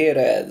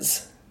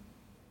Fronteras.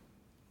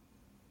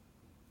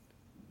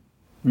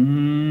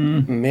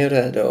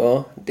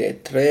 Mirador de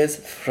Tres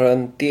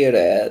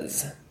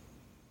Fronteras.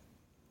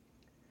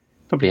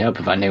 Probably help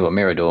if I knew what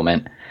Mirador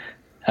meant.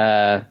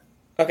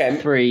 Okay.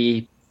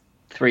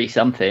 3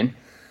 something.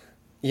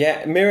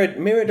 Yeah,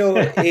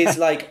 Mirador is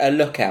like a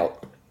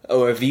lookout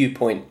or a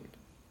viewpoint.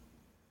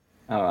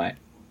 All right.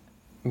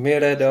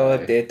 Mirador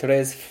de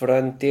Tres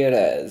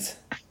Fronteras.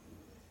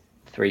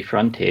 3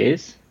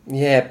 frontiers?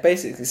 Yeah,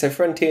 basically. So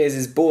frontiers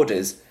is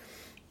borders.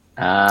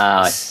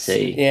 Ah, I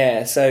see.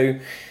 Yeah, so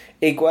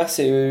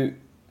Iguazu,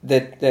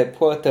 the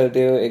Puerto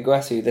de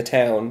Iguazu, the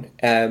town,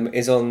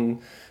 is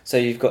on... So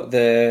you've got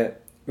the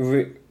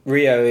Rio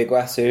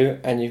Iguazu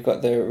and you've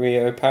got the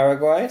Rio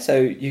Paraguay. So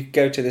you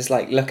go to this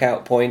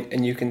lookout point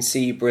and you can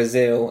see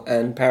Brazil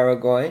and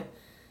Paraguay.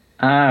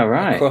 Ah,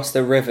 right. Across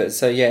the river.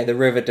 So yeah, the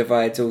river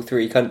divides all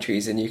 3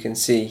 countries and you can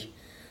see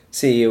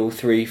all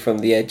 3 from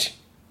the edge.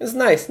 It's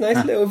nice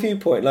little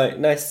viewpoint.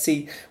 Nice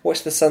to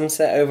watch the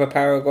sunset over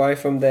Paraguay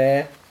from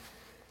there.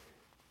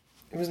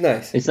 It was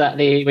nice. Is that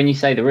when you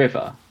say the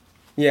river?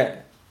 Yeah.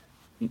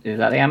 Is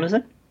that the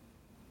Amazon?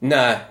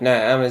 No,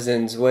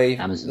 Amazon's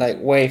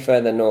way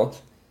further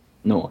north.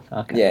 North,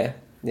 okay.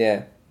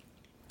 Yeah.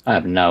 I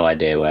have no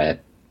idea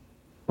where...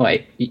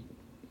 Wait.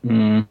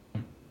 No,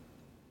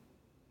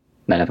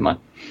 never mind.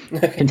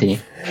 Continue.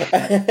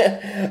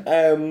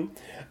 And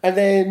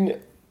then,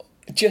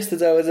 just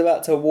as I was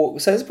about to walk...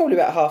 So it's probably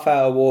about a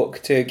half-hour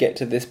walk to get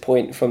to this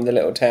point from the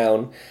little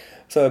town.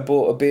 So I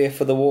bought a beer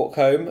for the walk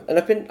home. And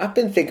I've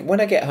been thinking, when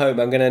I get home,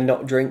 I'm going to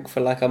not drink for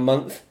a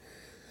month.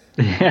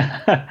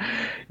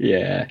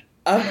 Yeah.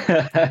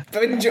 I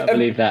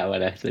believe that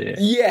when I see it.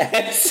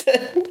 Yes.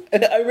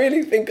 And I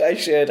really think I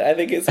should. I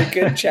think it's a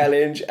good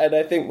challenge and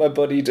I think my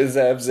body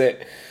deserves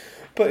it.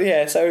 But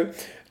yeah, so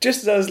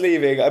just as I was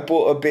leaving, I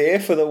bought a beer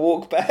for the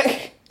walk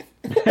back.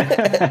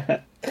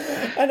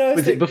 And I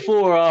was it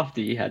before or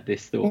after you had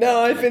this thought?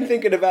 No, I've been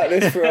thinking about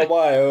this for a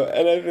while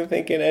and I've been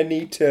thinking I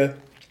need to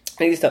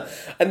start.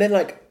 And then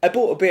I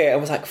bought a beer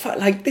and was like, fuck,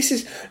 this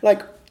is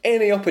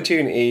any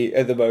opportunity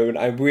at the moment.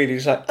 I'm really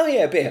just oh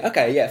yeah, beer.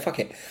 Okay, yeah, fuck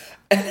it.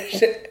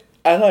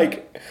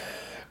 I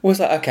was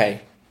like,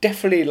 okay,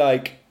 definitely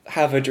like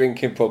have a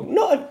drinking problem.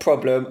 Not a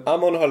problem.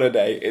 I'm on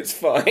holiday. It's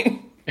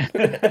fine.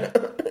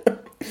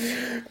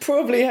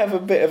 Probably have a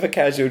bit of a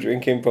casual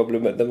drinking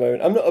problem at the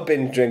moment. I'm not a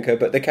binge drinker,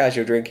 but the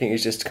casual drinking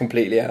is just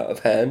completely out of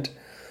hand.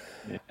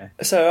 Yeah.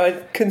 So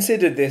I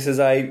considered this as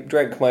I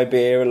drank my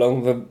beer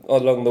along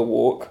the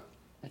walk.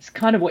 It's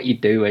kind of what you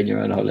do when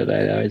you're on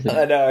holiday, though, isn't it?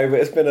 I know, but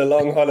it's been a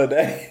long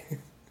holiday.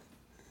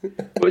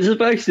 What was it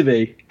supposed to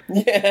be?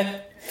 Yeah.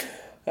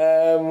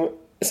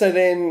 So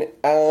then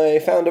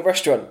I found a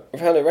restaurant. I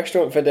found a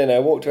restaurant for dinner. I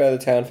walked around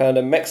the town, found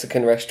a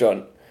Mexican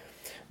restaurant.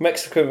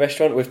 Mexican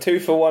restaurant with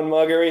 2-for-1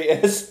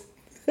 margaritas.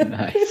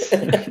 Nice.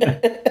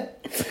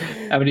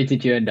 How many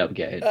did you end up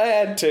getting? I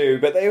had 2,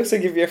 but they also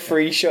give you a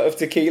free shot of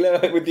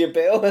tequila with your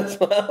bill as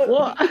well.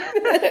 What?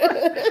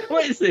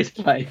 What is this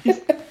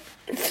place?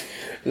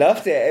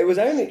 Loved it. It was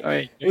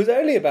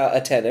only about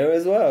a tenner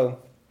as well.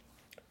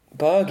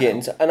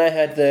 Bargains. Wow. And I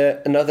had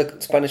another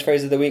Spanish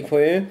phrase of the week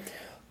for you.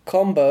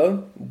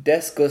 Combo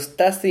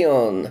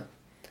degustación.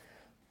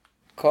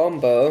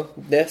 Combo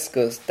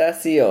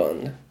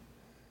degustación.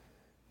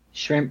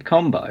 Shrimp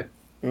combo?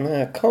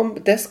 No,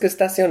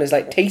 degustación is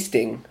like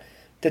tasting.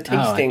 The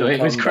tasting combo.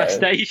 It was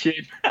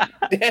crustacean.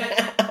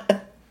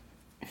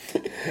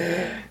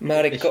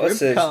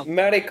 Maricosas.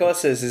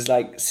 Maricosas is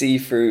like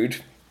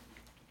seafood.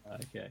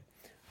 Okay.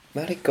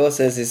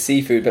 Maricosas is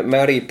seafood, but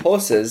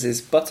mariposas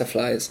is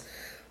butterflies.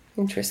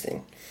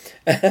 Interesting.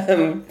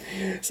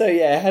 So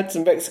yeah, I had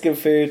some Mexican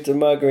food, some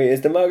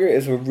margaritas. The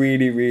margaritas were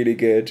really, really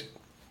good.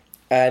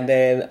 And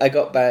then I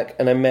got back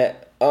and I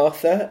met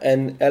Arthur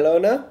and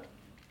Elona.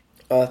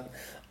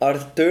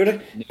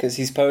 Arthur, because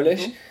he's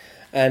Polish. Mm-hmm.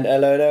 And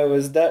Elona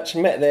was Dutch.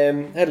 Met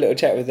them, had a little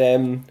chat with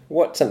them,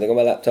 watched something on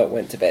my laptop,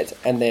 went to bed.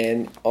 And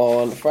then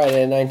on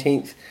Friday the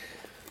 19th,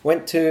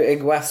 went to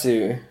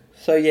Iguazu.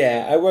 So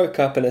yeah, I woke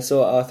up and I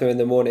saw Arthur in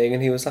the morning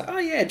and he was like, oh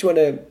yeah, do you want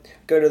to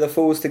go to the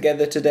falls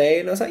together today?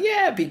 And I was like,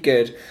 yeah, it'd be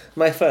good.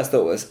 My first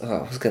thought was,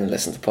 I was going to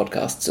listen to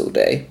podcasts all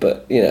day,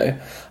 but,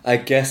 I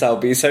guess I'll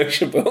be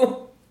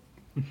sociable.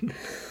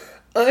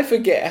 I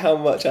forget how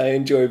much I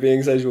enjoy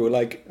being sociable.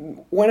 Like,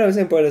 when I was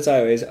in Buenos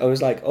Aires, I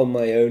was, like, on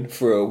my own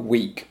for a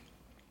week.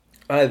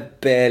 I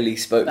barely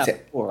spoke to...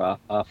 Or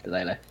after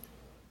they left?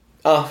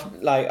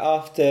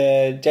 After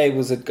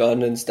Jables had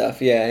gone and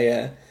stuff,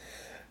 yeah.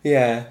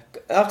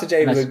 After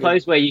Jables I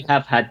suppose where you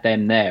have had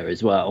them there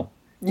as well.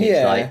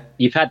 It's like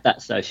you've had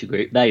that social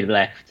group, they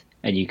left,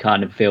 and you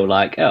kind of feel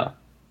like, oh,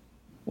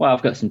 well,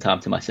 I've got some time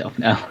to myself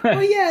now.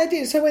 Well, yeah, I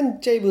did. So when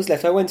Jables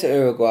left, I went to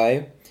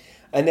Uruguay,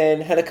 and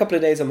then had a couple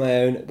of days on my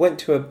own, went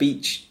to a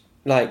beach,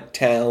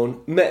 town,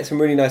 met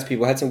some really nice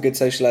people, had some good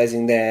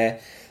socialising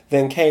there,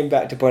 then came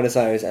back to Buenos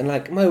Aires, and,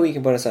 my week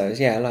in Buenos Aires,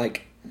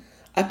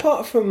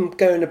 apart from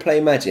going to play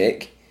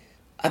Magic,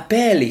 I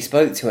barely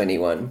spoke to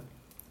anyone,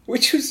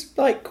 which was,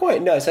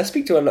 quite nice. I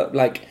speak to a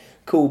lot,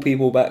 cool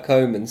people back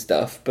home and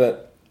stuff,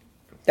 but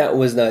that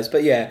was nice.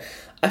 But yeah,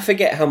 I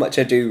forget how much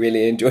I do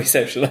really enjoy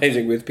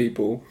socialising with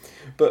people.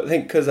 But I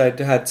think because I'd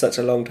had such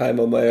a long time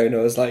on my own, I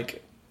was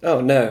like,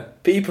 oh no,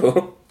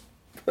 people.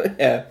 But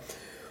yeah.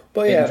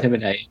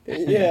 Intimidating.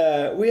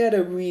 Yeah, we had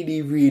a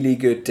really, really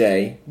good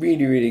day.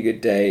 Really, really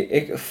good day.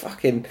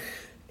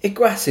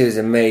 Iguazu is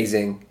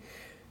amazing.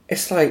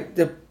 It's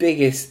the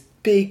biggest,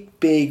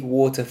 big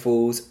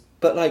waterfalls.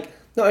 But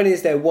not only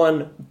is there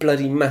one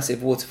bloody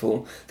massive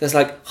waterfall, there's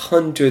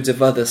hundreds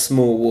of other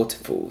small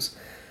waterfalls.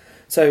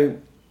 So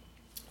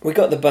we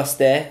got the bus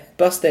there.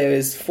 Bus there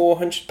is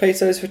 400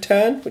 pesos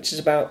return, which is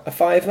about a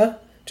 $5,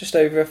 just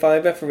over a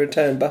 $5 for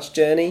return bus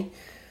journey.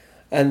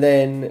 And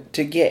then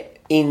to get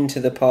into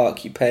the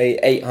park, you pay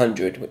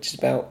 800, which is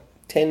about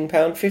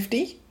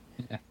 £10.50.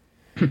 Yeah.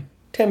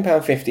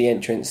 £10.50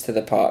 entrance to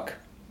the park,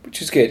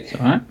 which is good.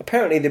 All right.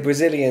 Apparently the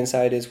Brazilian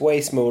side is way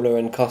smaller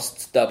and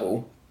costs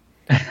double.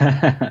 Is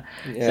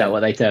that what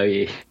they tell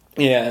you?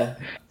 Yeah.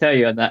 Tell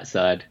you on that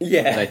side.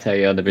 Yeah. They tell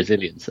you on the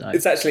Brazilian side.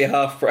 It's actually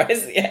half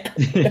price,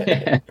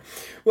 yeah.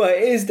 Well,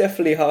 it is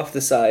definitely half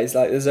the size.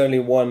 There's only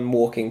one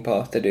walking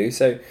path to do.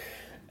 So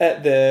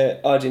at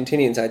the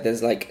Argentinian side,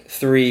 there's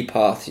 3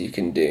 paths you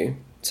can do.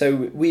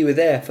 So we were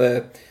there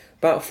for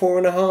about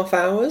 4.5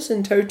 hours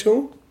in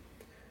total.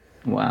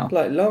 Wow.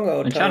 Long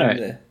old time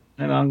there.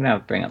 I'm going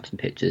to bring up some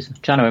pictures. I'm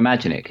trying to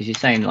imagine it, because you're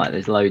saying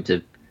there's loads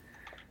of...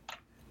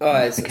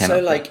 Oh,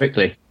 so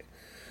quickly.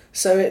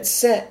 So it's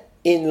set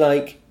in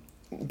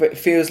but it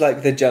feels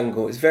like the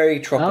jungle. It's very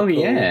tropical. Oh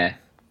yeah.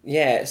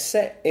 Yeah, it's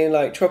set in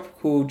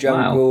tropical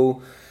jungle.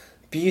 Wow.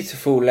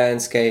 Beautiful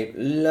landscape,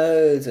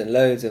 loads and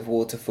loads of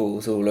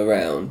waterfalls all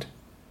around.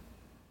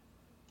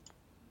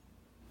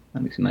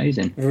 That looks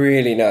amazing.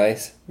 Really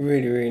nice.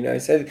 Really, really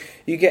nice. So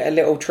you get a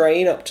little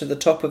train up to the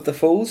top of the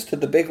falls, to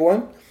the big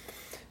one.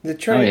 The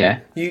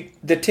train,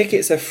 the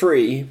tickets are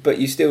free, but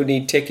you still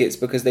need tickets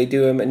because they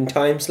do them in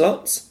time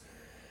slots.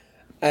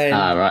 And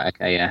right,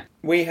 okay, yeah.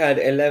 We had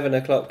 11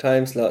 o'clock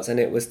time slots and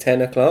it was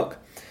 10 o'clock.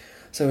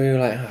 So we were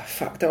like, oh,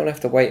 fuck, don't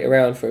have to wait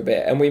around for a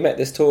bit. And we met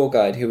this tour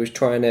guide who was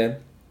trying to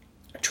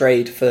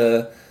trade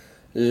for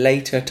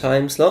later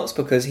time slots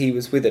because he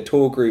was with a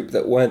tour group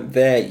that weren't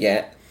there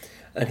yet.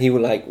 and he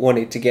would like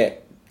wanted to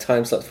get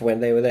time slots for when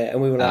they were there,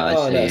 and we were like,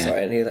 I see, no, yeah.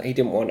 sorry, and he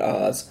didn't want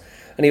ours,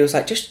 and he was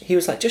like,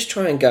 just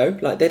try and go,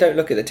 like they don't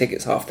look at the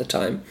tickets half the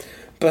time.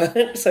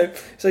 But so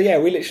yeah,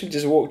 we literally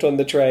just walked on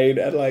the train,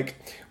 and like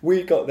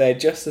we got there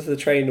just as the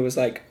train was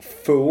like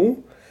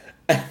full,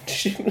 and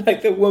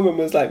like the woman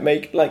was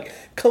like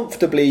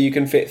comfortably you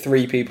can fit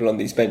 3 people on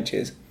these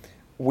benches.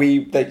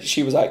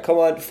 She was like, come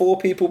on, 4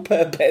 people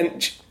per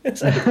bench.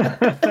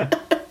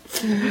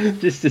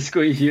 Just to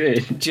squeeze you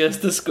in.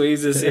 Just to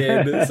squeeze us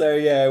in. So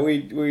yeah,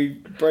 we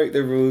broke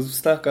the rules,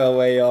 stuck our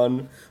way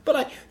on. But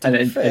like, And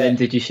then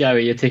did you show her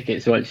your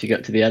tickets once you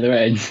got to the other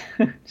end?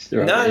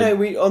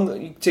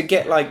 No, to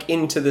get like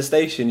into the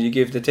station, you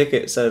give the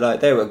tickets. So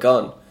like they were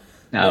gone.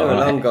 They were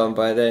long gone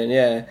by then.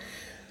 Yeah.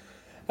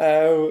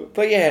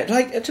 But yeah,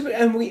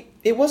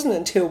 it wasn't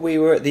until we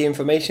were at the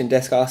information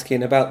desk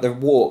asking about the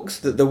walks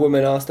that the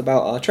woman asked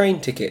about our train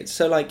tickets.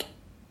 So like,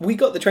 we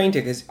got the train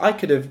tickets. I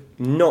could have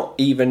not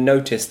even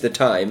noticed the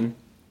time,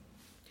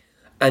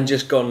 and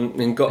just gone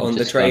and got on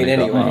the train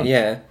anyway.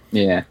 Yeah.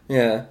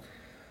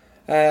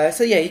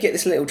 So yeah, you get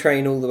this little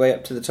train all the way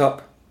up to the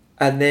top,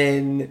 and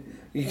then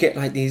you get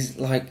like these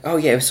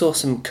we saw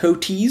some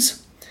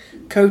coaties.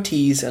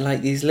 Coaties are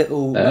like these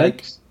little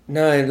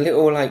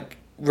little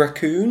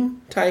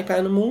raccoon type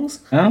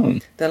animals. Oh.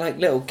 They're like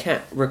little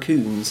cat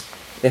raccoons.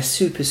 They're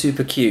super,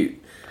 super cute.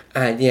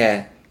 And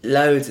yeah,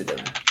 loads of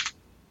them.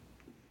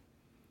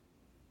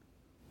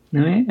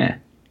 Oh, yeah.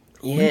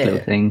 Yeah. Little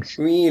things.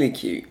 Really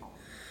cute.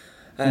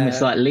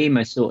 Almost like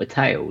lemur sort of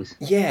tails.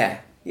 Yeah.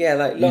 Yeah,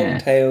 like long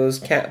tails,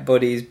 cat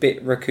bodies,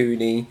 bit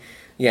raccoony.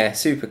 Yeah,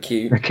 super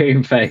cute.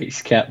 Raccoon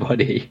face, cat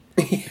body.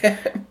 Yeah.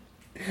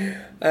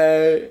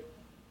 And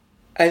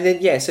then,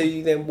 yeah, so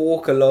you then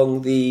walk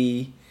along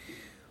these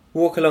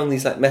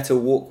like metal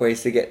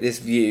walkways to get this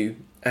view.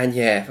 And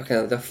yeah,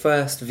 fucking the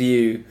first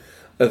view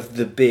of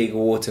the big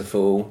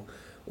waterfall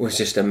was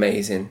just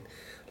amazing.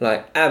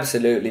 Like,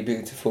 absolutely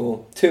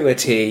beautiful to a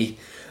T.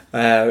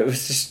 It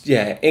was just,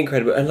 yeah,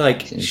 incredible. And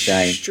like,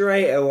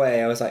 straight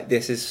away I was like,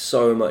 this is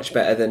so much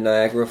better than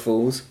Niagara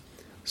Falls.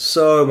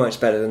 So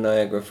much better than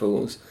Niagara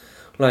Falls.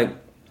 Like,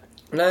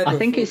 I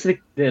think it's the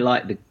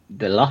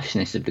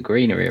lushness of the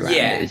greenery around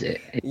it, is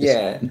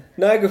it?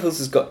 Niagara Falls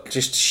has got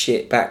just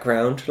shit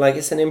background. Like,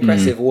 it's an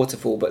impressive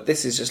waterfall, but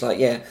this is just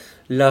like,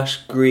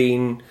 lush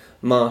green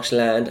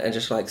marshland and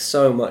just like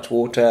so much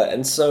water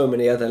and so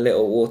many other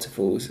little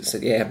waterfalls. So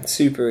yeah,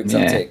 super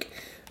exotic,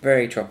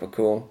 very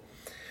tropical.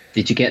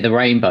 Did you get the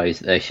rainbows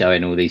that they're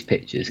showing all these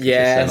pictures?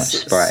 Yeah, so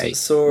much spray.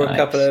 Saw a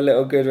couple of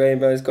little good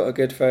rainbows. Got a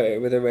good photo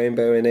with a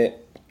rainbow in it.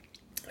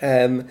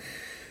 So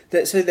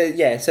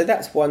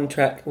that's one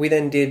track. We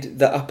then did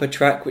the upper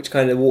track, which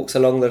kind of walks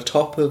along the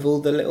top of all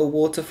the little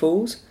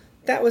waterfalls.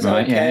 That was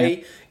okay.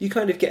 Yeah. You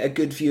kind of get a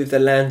good view of the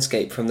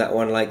landscape from that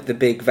one, like the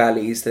big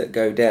valleys that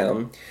go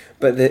down.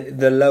 But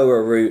the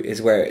lower route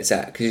is where it's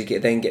at, because you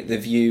then get the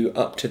view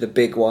up to the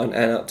big one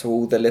and up to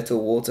all the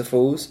little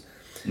waterfalls.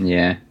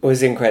 Yeah. It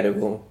was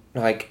incredible.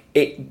 Like,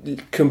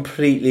 it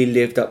completely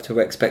lived up to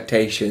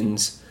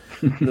expectations.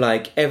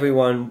 Like,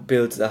 everyone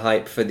builds the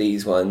hype for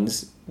these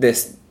ones.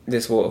 This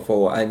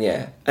waterfall, and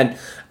yeah. And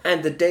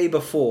the day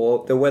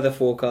before, the weather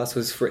forecast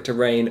was for it to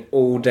rain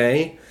all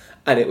day,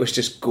 and it was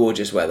just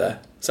gorgeous weather.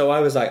 So I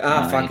was like,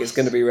 fuck, it's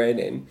going to be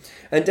raining.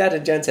 And Dad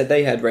and Jen said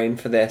they had rain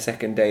for their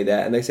second day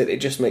there, and they said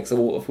it just makes the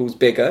waterfalls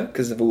bigger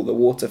because of all the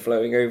water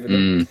flowing over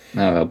them.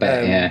 Oh, I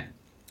bet, yeah.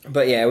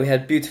 But yeah, we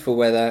had beautiful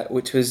weather,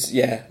 which was,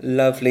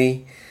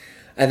 lovely.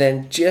 And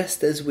then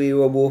just as we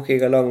were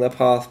walking along the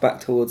path back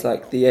towards,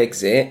 like, the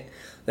exit,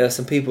 there were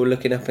some people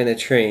looking up in a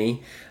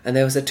tree, and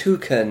there was a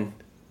toucan.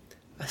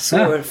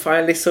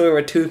 Finally saw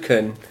a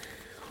toucan,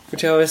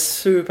 which I was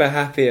super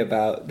happy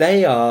about.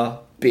 They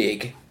are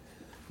big.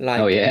 Like,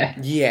 oh, yeah?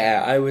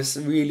 Yeah, I was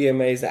really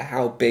amazed at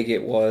how big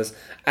it was,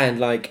 and,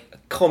 like,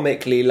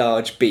 comically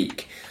large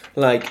beak.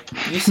 Like,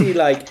 you see,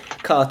 like,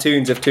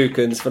 cartoons of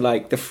toucans for,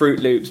 like, the Fruit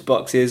Loops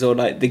boxes or,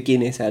 like, the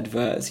Guinness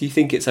adverts. You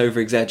think it's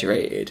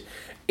over-exaggerated.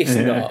 It's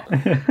not.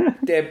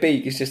 Their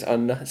beak is just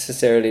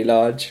unnecessarily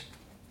large.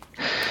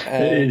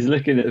 It is,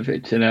 looking at the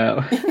picture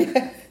now.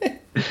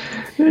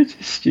 They're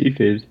just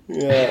stupid.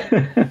 Yeah.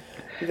 But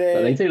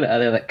they do,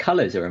 the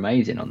colours are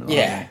amazing on them.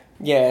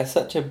 Yeah,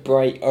 such a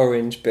bright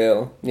orange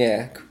bill.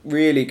 Yeah,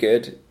 really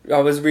good. I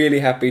was really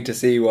happy to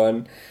see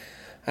one.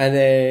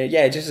 And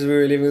just as we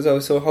were leaving as well,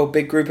 we saw a whole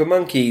big group of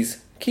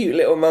monkeys. Cute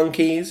little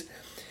monkeys.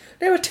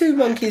 There were 2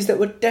 monkeys that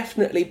were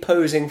definitely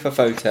posing for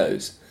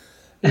photos.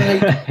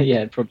 Like,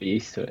 yeah, probably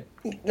used to it.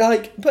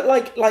 Like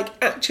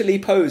actually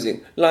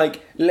posing,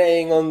 like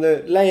laying on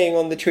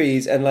the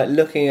trees and like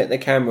looking at the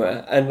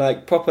camera and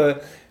like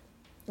proper.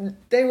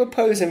 They were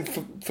posing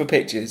for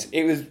pictures.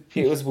 It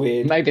was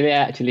weird. Maybe they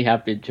actually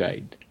have been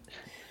trained,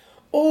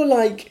 or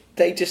like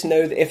they just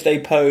know that if they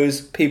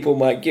pose, people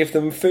might give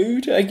them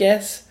food. I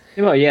guess.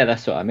 Well, yeah,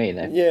 that's what I mean.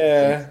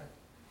 They've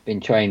been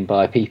trained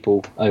by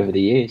people over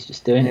the years,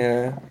 just doing it.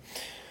 Yeah.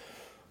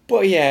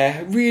 But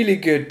yeah, really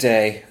good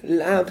day.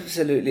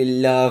 Absolutely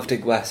loved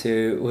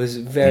Iguazu. Was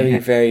very,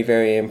 very,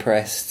 very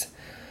impressed.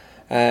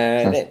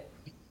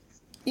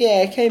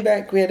 yeah, came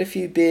back. We had a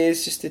few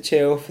beers just to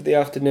chill for the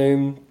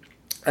afternoon,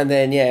 and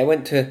then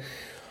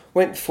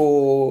went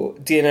for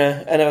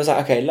dinner. And I was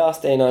like, okay,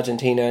 last day in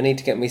Argentina, I need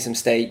to get me some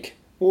steak.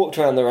 Walked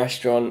around the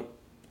restaurant,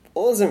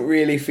 wasn't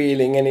really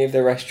feeling any of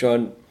the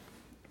restaurant.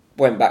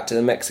 Went back to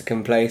the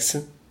Mexican place.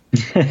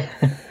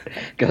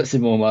 Got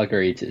some more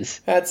margaritas.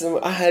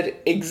 I had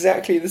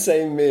exactly the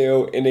same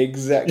meal in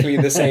exactly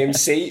the same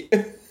seat,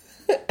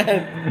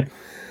 and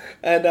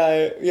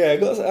I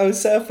was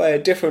served by a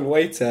different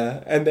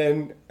waiter, and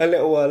then a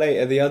little while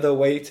later, the other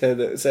waiter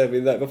that served me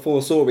that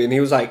before saw me, and he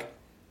was like,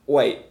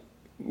 "Wait,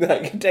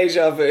 like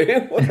deja vu,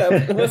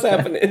 what's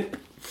happening?"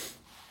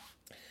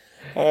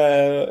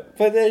 But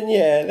then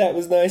that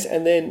was nice,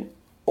 and then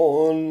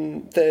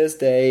on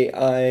Thursday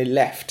I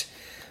left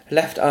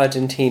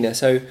Argentina,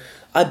 so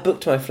I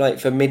booked my flight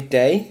for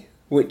midday,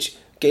 which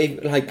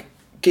gave me,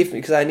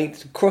 because I needed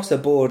to cross a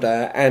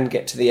border and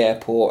get to the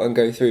airport and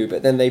go through,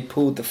 but then they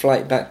pulled the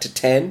flight back to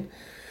 10.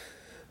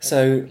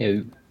 So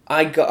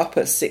I got up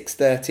at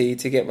 6:30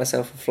 to get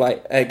myself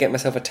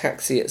a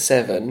taxi at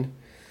 7.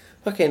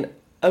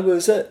 I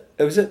was at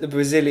the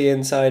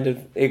Brazilian side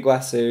of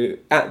Iguazu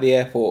at the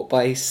airport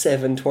by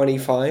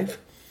 7:25.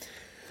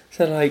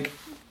 So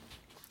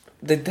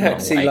the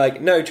taxi,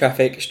 no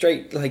traffic,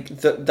 straight, the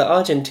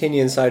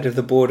Argentinian side of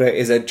the border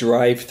is a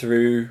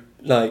drive-through,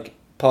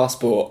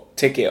 passport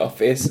ticket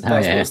office,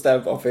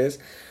 stamp office.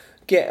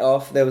 Get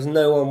off, there was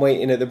no one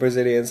waiting at the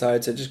Brazilian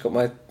side, so I just got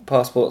my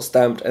passport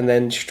stamped and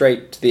then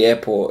straight to the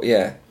airport,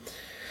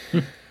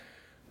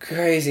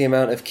 Crazy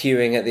amount of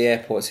queuing at the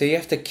airport. So you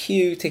have to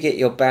queue to get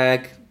your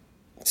bag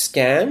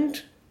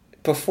scanned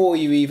before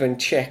you even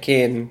check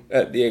in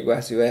at the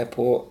Iguazu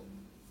airport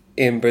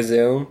in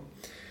Brazil.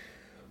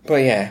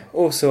 But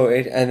all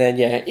sorted, and then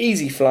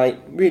easy flight,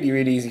 really,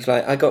 really easy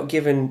flight. I got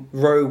given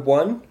row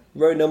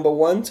number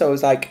 1, so I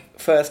was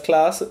first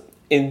class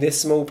in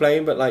this small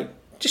plane, but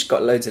just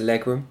got loads of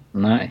legroom.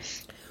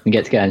 Nice. You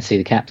get to go and see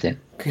the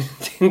captain.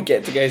 Didn't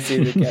get to go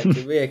see the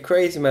captain, but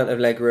crazy amount of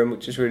legroom,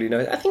 which was really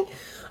nice.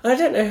 I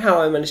don't know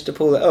how I managed to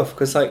pull that off,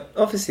 because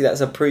obviously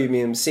that's a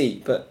premium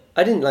seat, but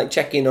I didn't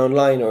check in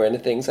online or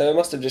anything, so it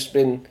must have just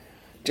been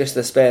just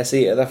the spare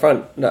seat at the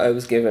front that I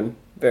was given.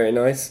 Very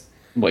nice.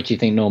 What do you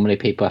think normally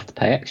people have to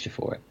pay extra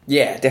for it?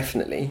 Yeah,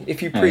 definitely.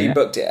 If you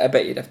pre-booked it, I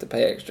bet you'd have to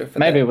pay extra for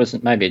maybe that. it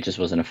wasn't. Maybe it just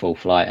wasn't a full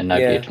flight and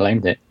nobody had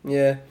claimed it.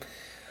 Yeah.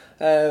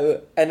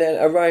 And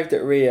then arrived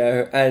at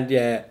Rio, and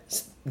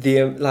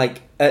the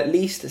at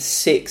least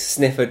 6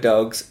 sniffer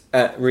dogs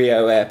at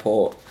Rio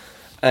Airport,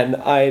 and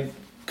I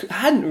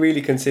hadn't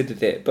really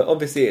considered it, but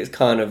obviously it's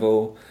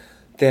Carnival.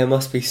 There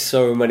must be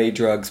so many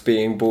drugs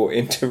being brought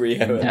into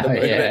Rio at the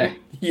moment.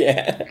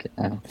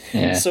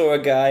 Yeah. Saw a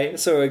guy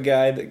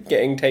that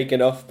getting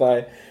taken off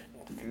by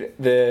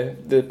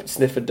the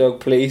sniffer dog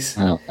police.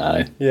 Oh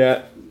no.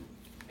 Yeah.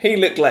 He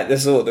looked like the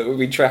sort that would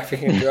be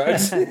trafficking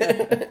drugs.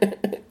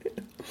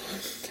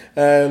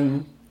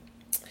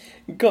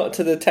 Got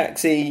to the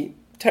taxi.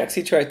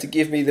 Taxi tried to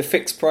give me the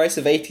fixed price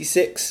of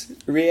 86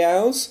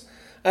 reals,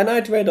 and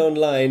I'd read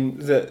online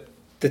that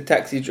the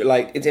taxi,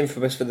 it's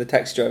infamous for the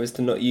taxi drivers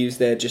to not use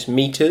their just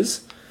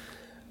meters.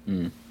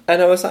 And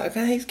I was like,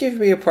 okay, he's giving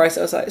me a price.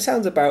 I was like, it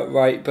sounds about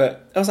right,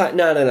 but I was like,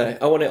 no,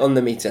 I want it on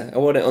the meter.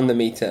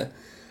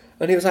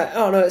 And he was like,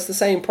 oh no, it's the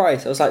same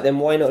price. I was like, then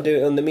why not do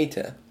it on the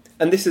meter?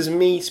 And this is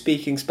me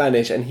speaking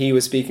Spanish and he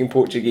was speaking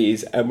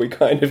Portuguese, and we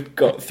kind of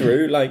got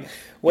through.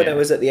 When I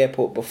was at the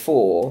airport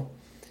before,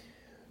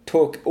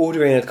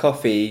 ordering a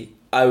coffee,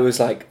 I was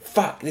like,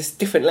 fuck, this is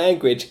different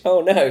language. Oh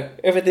no,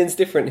 everything's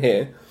different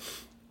here.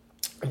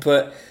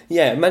 But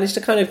managed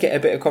to kind of get a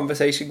bit of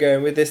conversation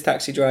going with this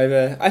taxi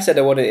driver. I said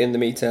I wanted it in the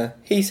meter.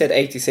 He said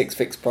 86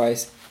 fixed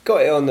price.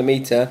 Got it on the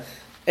meter.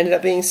 Ended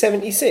up being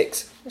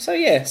 76.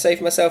 So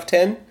saved myself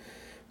 10.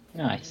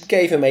 Nice.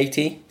 Gave him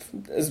 80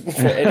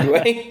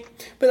 anyway.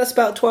 But that's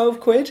about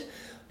 12 quid.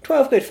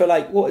 12 quid for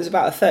what is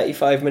about a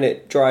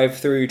 35-minute drive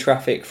through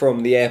traffic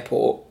from the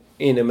airport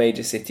in a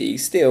major city.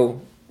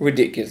 Still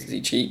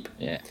ridiculously cheap.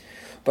 Yeah.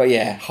 But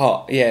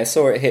hot.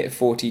 Saw it hit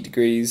 40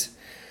 degrees.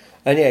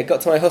 And got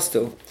to my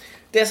hostel.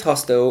 This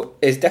hostel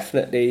is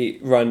definitely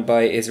run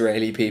by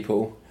Israeli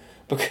people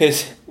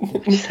because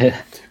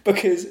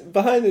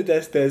behind the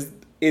desk there's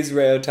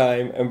Israel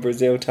time and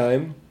Brazil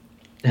time.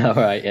 All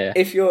right, yeah.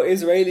 If you're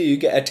Israeli, you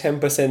get a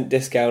 10%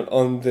 discount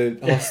on the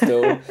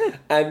hostel,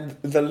 and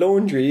the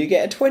laundry you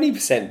get a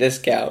 20%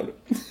 discount.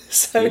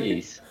 So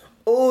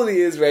all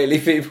the Israeli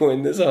people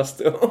in this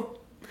hostel.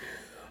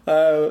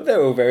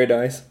 They're all very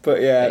nice,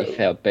 but You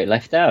felt a bit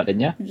left out,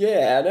 didn't you?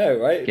 Yeah, I know,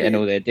 right? Getting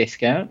all their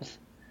discounts.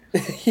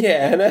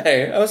 Yeah, I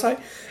know. I was like,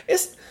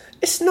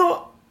 it's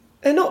not.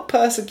 They're not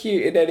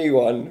persecuting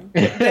anyone,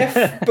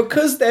 but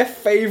because they're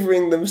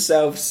favouring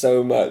themselves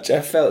so much.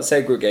 I felt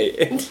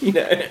segregated,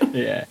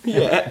 Yeah.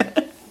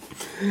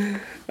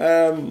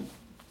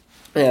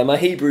 My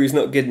Hebrew's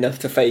not good enough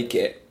to fake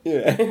it.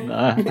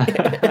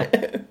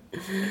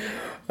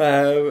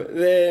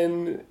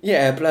 Then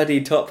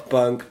bloody top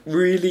bunk,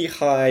 really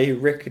high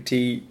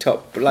rickety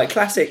top,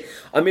 classic.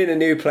 I'm in a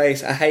new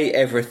place, I hate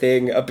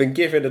everything, I've been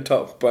given a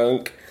top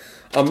bunk,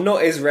 I'm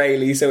not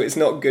Israeli, so it's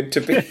not good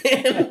to be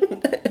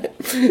in.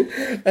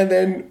 And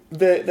then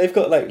they've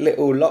got like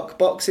little lock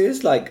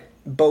boxes, like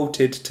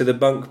bolted to the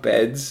bunk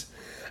beds,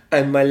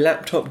 and my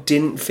laptop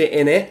didn't fit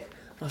in it.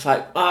 I was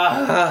like,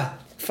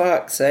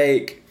 fuck's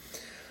sake.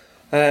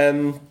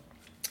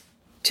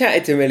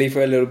 Chatted to Millie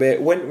for a little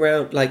bit, went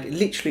round, like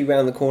literally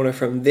round the corner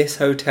from this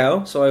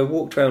hotel. So I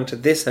walked round to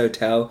this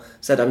hotel,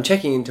 said I'm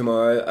checking in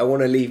tomorrow, I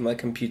want to leave my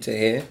computer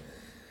here.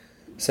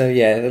 So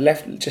yeah,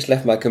 just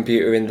left my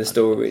computer in the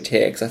storage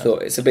here because I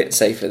thought it's a bit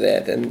safer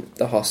there than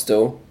the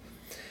hostel.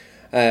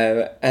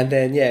 And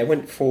then yeah,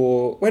 went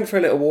for a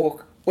little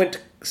walk. Went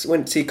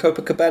to see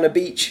Copacabana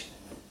Beach.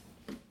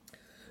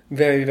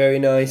 Very, very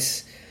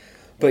nice.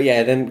 But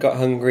yeah, then got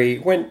hungry.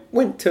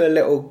 Went to a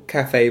little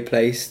cafe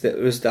place that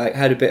was like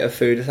had a bit of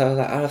food. So I was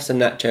like, I'll have some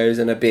nachos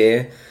and a beer.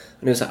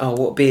 And he was like, oh,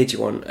 what beer do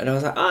you want? And I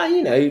was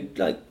like,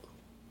 like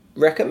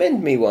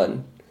recommend me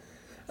one.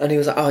 And he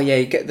was like, oh yeah,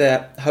 you get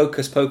the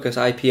Hocus Pocus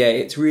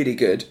IPA. It's really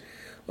good. I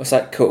was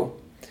like, cool.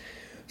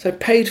 So I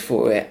paid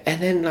for it,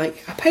 and then and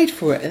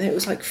it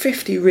was like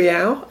 50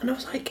 real, and I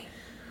was like,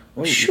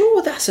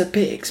 sure, that's a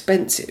bit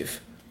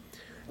expensive.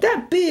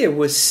 That beer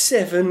was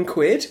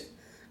 £7.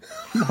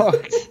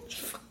 What?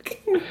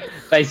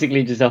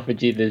 Basically just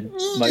offered you the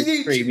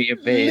most premium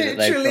beer that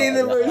they've got. Literally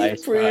the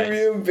most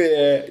premium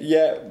beer,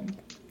 yeah.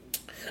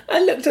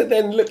 I looked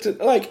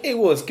at like it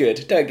was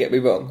good, don't get me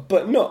wrong,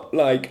 but not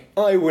like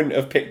I wouldn't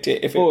have picked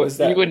it if it was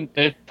that. You wouldn't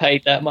have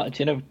paid that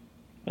much in a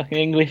fucking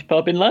English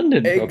pub in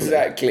London, probably.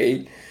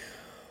 Exactly.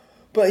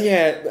 But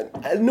yeah,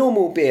 a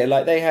normal beer,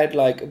 like they had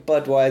like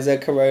Budweiser,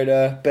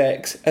 Corona,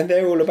 Beck's, and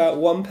they're all about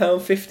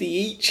 £1.50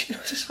 each. I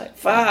was just like,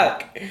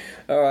 fuck.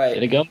 Alright.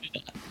 Should have gone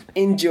with that.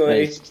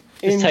 Enjoy. Just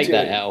take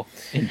that L.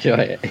 Enjoy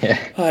it, yeah.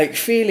 Like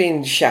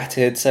feeling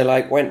shattered, so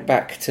like went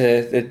back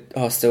to the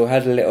hostel,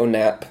 had a little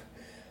nap,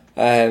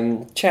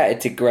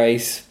 chatted to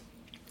Grace,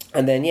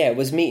 and then yeah,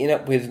 was meeting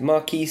up with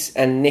Marquise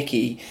and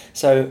Nikki.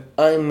 So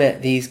I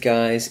met these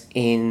guys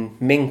in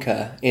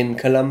Minca in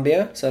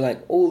Colombia, so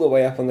like all the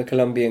way up on the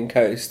Colombian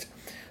coast.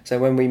 So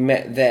when we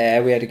met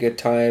there, we had a good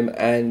time,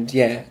 and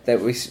yeah,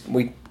 that we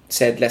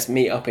said let's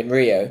meet up in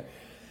Rio.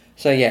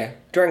 So yeah,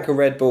 drank a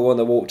Red Bull on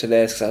the walk to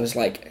theirs because I was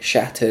like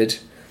shattered.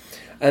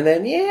 And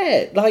then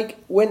yeah, like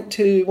went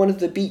to one of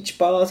the beach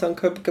bars on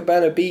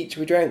Copacabana Beach.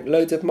 We drank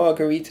loads of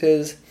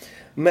margaritas.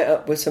 Met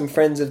up with some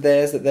friends of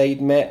theirs that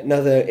they'd met.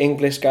 Another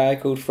English guy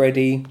called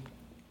Freddie,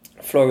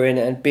 Florin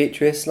and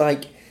Beatrice.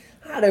 Like,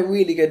 had a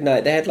really good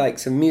night. They had like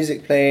some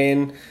music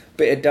playing,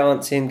 bit of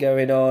dancing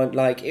going on.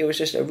 Like, it was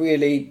just a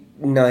really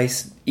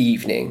nice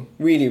evening.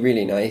 Really,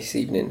 really nice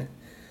evening.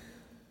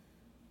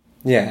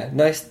 Yeah,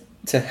 nice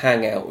to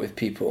hang out with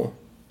people.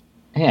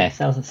 Yeah,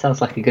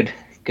 sounds like a good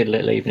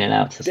little evening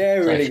out.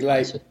 They're really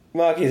like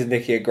Marquis and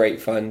Nicky are great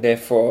fun.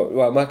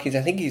 Marquis,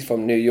 I think he's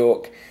from New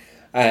York,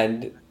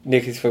 and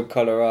Nick is from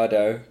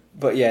Colorado,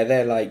 but yeah,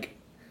 they're like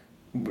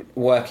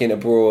working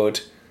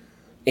abroad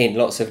in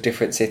lots of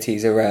different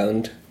cities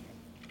around.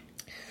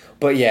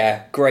 But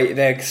yeah, great,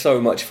 they're so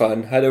much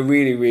fun. Had a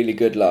really, really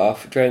good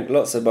laugh, drank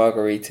lots of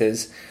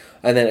margaritas,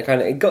 and then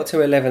it got to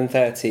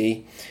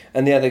 11:30,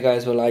 and the other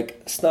guys were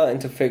like starting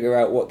to figure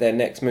out what their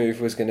next move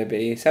was going to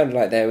be. It sounded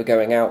like they were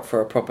going out for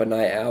a proper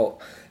night out,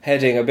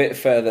 heading a bit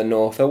further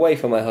north, away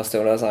from my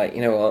hostel, and I was like,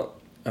 you know what,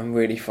 I'm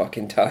really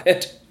fucking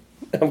tired.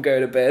 I'm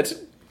going to bed.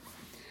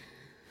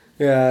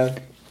 Yeah.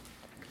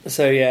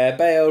 So yeah,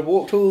 bailed,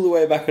 walked all the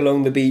way back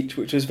along the beach,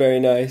 which was very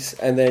nice,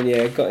 and then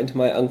yeah, got into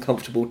my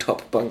uncomfortable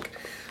top bunk.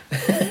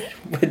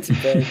 Went to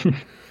bed.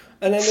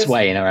 And then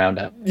swaying around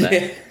up there.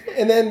 Yeah.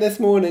 And then this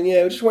morning,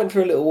 yeah, we just went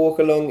for a little walk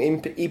along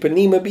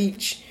Ipanema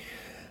Beach.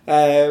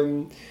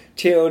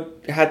 Chilled,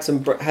 had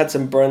some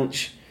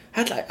brunch.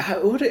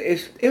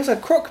 It was a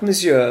croque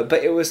monsieur,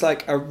 but it was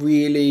like a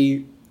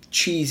really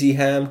cheesy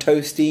ham,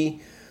 toasty,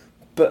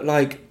 but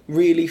like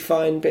really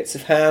fine bits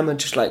of ham and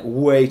just like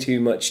way too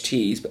much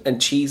cheese,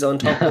 and cheese on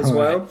top as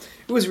well. Right.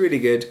 It was really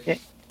good. Yeah,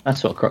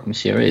 that's what croque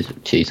monsieur is,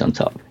 cheese on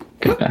top.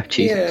 Good to have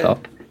cheese on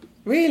top.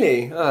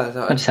 Really?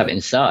 I just have it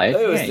inside.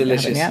 It was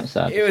delicious.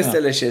 It was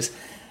delicious.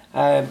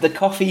 The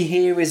coffee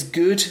here is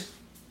good.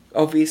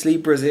 Obviously,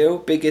 Brazil,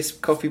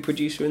 biggest coffee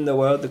producer in the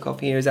world. The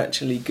coffee here is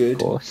actually good. Of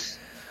course.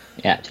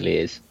 It actually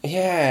is.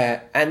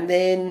 Yeah, and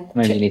then...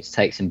 Maybe you need to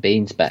take some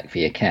beans back for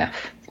your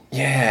calf.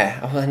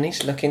 Yeah, I need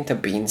to look into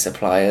bean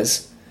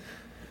suppliers.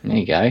 There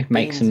you go.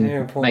 Make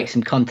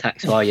some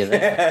contacts while you're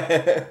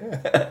there.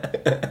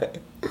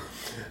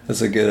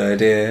 That's a good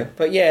idea.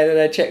 But yeah, then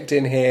I checked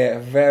in here.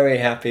 Very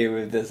happy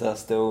with this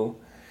hostel.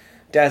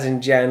 Daz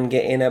and Jan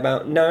get in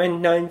about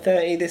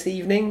 9:30 this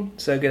evening.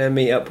 So going to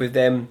meet up with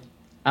them.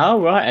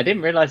 Oh, right. I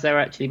didn't realise they were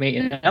actually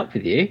meeting up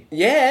with you.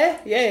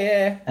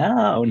 Yeah.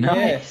 Oh,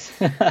 nice.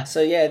 Yeah.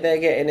 So yeah, they're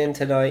getting in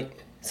tonight.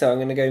 So I'm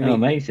going to go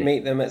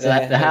meet them at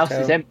their the house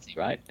hotel. is empty,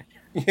 right?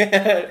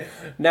 Yeah.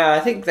 No, I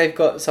think they've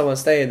got someone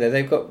staying there.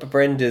 They've got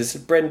Brenda's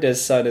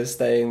son is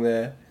staying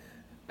there.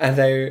 And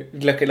they're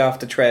looking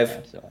after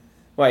Trev.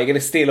 Why, you're going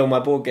to steal all my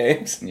board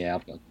games? Yeah,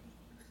 I've got...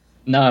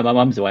 No, my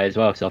mum's away as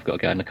well, so I've got to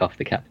go and look after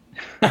the cat.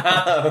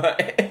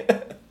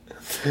 Right.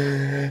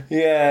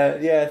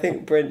 Yeah. I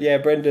think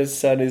Brenda's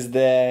son is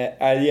there,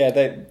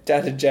 and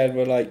Dad and Jen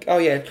were like, "Oh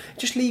yeah,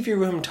 just leave your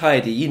room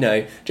tidy,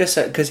 just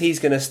because he's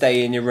going to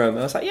stay in your room."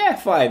 I was like, "Yeah,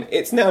 fine."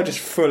 It's now just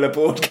full of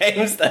board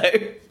games, though.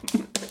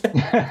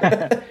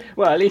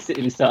 Well, at least it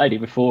was tidy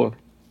before.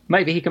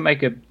 Maybe he can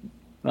make a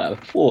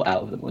fort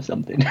out of them or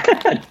something.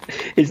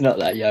 He's not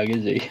that young,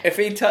 is he? If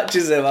he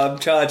touches them, I'm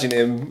charging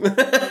him.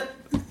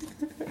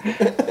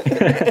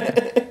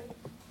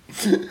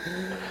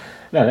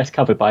 No, that's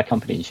covered by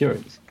company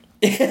insurance.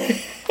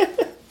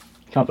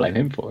 Can't blame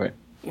him for it.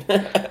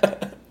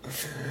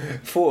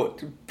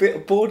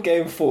 Board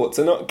game forts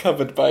are not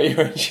covered by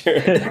your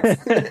insurance.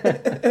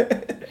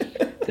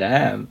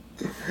 Damn.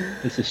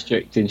 It's a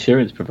strict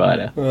insurance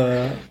provider.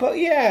 But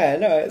yeah,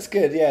 no, it's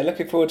good. Yeah,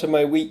 looking forward to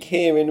my week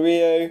here in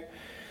Rio.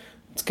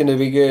 It's going to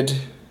be good.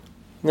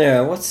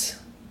 Yeah,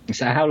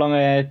 So how long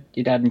are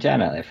your dad and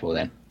Jan out there for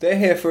then? They're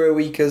here for a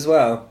week as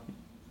well.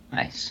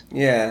 Nice.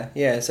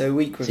 Yeah, so a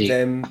week with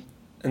them,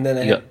 and then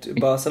I head to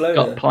Barcelona.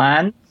 Got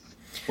plans?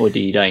 Or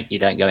you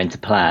don't go into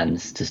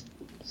plans, just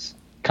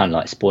kind of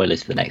like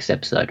spoilers for the next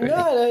episode, really?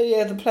 No,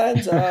 yeah, the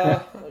plans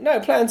are...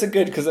 plans are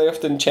good because they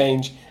often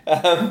change.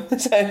 So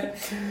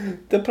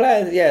the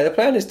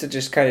plan is to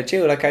just kind of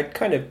chill. Like, I'd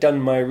kind of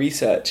done my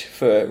research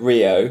for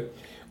Rio,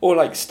 or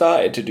like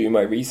started to do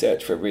my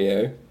research for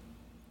Rio.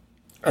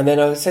 And then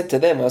I said to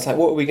them, I was like,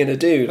 what are we going to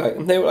do? Like,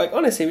 and they were like,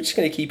 honestly, we're just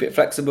going to keep it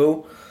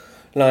flexible.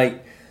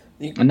 Like...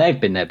 And they've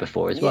been there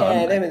before as well.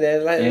 Yeah, they've been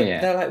there. Like, yeah.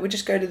 They're like, we'll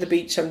just go to the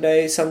beach some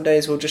days. Some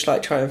days we'll just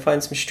like try and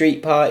find some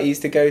street parties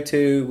to go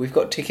to. We've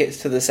got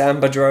tickets to the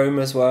Sambadrome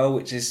as well,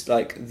 which is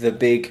like the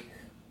big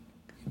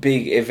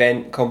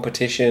event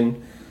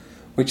competition,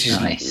 which is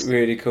nice.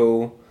 Really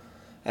cool.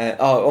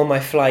 On my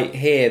flight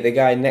here, the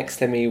guy next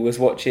to me was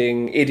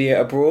watching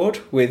Idiot Abroad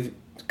with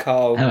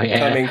Carl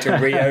coming to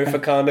Rio for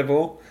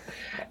Carnival.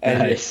 And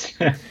nice.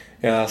 I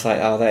was like,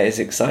 oh, that is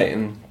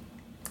exciting.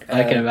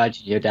 I can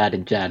imagine your dad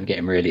and Jan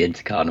getting really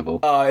into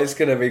Carnival. Oh, it's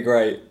going to be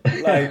great.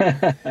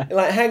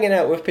 Like hanging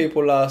out with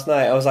people last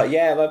night, I was like,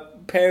 yeah, my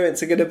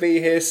parents are going to be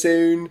here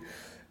soon.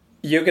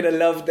 You're going to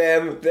love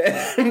them.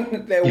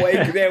 They're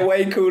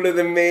way cooler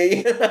than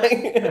me.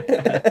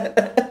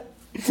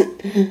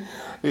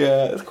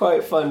 Yeah, it's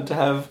quite fun to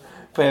have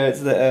parents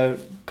that are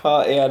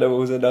party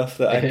animals enough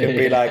that I can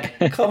be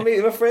like, come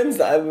meet my friends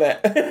that I've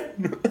met.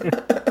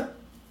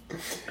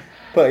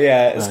 But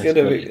yeah, it's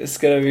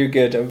gonna be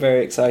good. I'm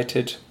very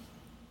excited.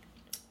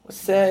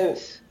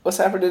 What's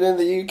happening in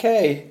the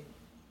UK?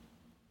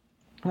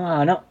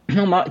 Well, not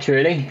much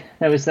really.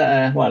 There was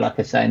that. Like I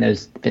was saying,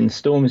 there's been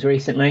storms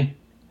recently.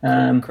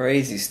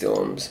 Crazy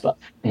storms. But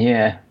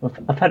yeah,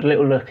 I've had a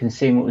little look and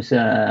seen what was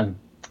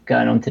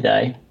going on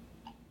today,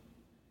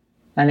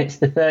 and it's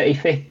the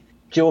 35th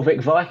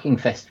Jorvik Viking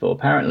Festival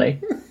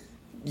apparently.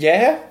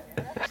 Yeah.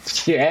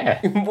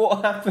 Yeah.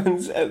 What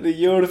happens at the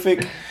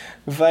Jorvik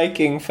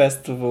Viking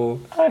Festival?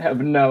 I have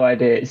no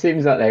idea. It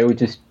seems like they all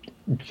just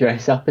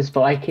dress up as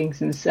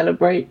Vikings and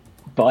celebrate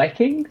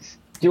Vikings.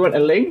 Do you want a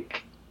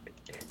link?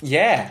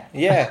 Yeah.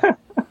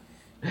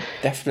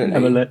 Definitely.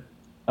 Have a look.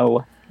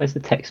 Oh, where's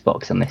the text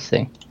box on this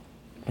thing?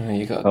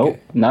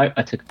 No,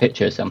 I took a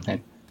picture of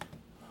something.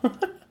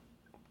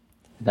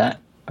 No,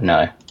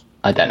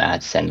 I don't know how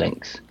to send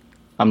links.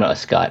 I'm not a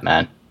Skype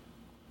man.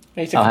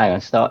 Hang on,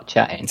 start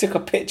chatting. Took a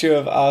picture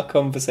of our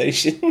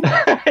conversation.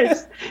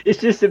 it's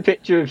just a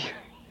picture of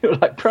your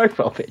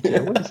profile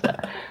picture. What is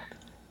that?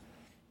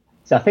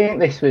 So I think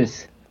this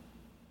was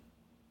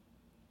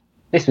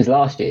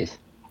last year's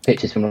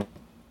pictures from.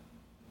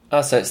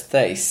 Oh, so it's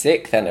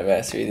 36th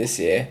anniversary this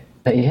year.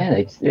 But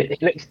yeah, it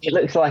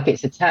looks like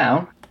it's a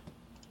town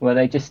where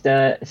they just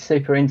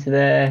super into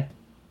their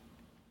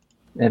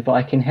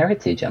Viking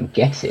heritage. I'm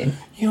guessing.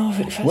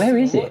 Where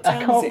is it?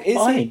 I can't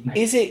find.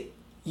 Is it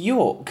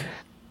York?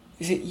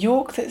 Is it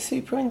York that's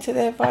super into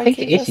their Viking? I think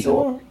it is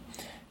York.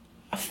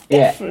 I've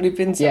definitely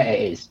been to... Yeah,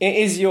 it is. It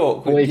is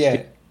York.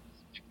 Yeah,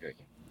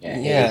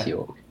 it is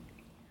York.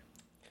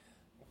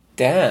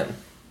 Damn.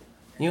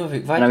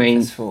 Jorvik Viking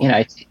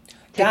Festival.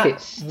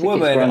 Tickets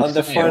woman on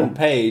the front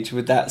page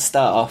with that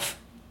staff,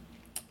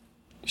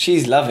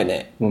 she's loving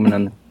it. Woman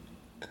on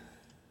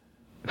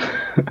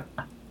the...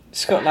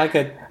 She's got like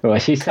a... Well,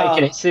 she's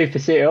taking it super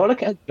serious. Oh,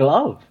 look at her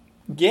glove.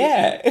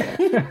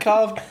 Yeah.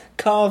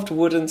 carved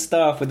wooden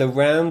staff with a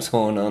ram's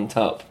horn on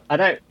top. I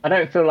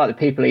don't feel like the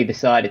people either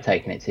side are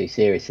taking it too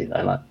seriously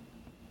though. Like,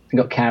 they've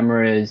got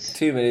cameras.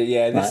 Too many,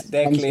 yeah.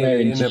 They're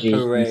clearly in a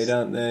parade,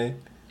 aren't they?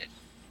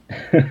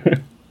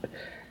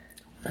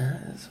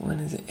 When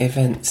is it?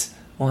 Events.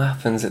 What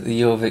happens at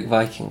the Jorvik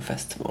Viking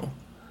Festival?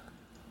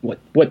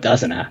 What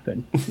doesn't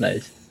happen?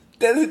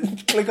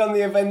 Click on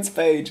the events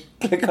page.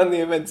 Click on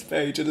the events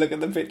page and look at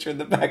the picture in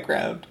the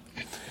background.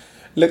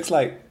 Looks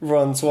like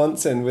Ron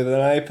Swanson with an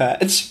eye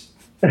patch.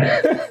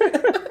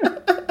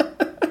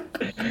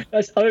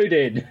 That's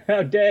Odin.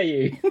 How dare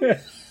you?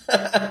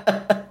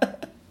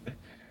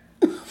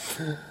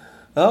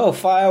 Oh,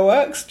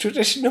 fireworks?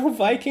 Traditional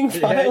Viking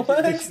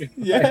fireworks?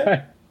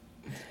 Yeah.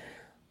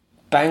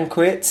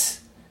 Banquets.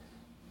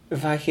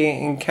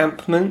 Viking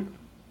encampment.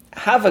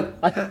 have a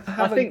I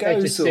have a think they're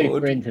go just sword.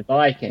 super into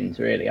Vikings.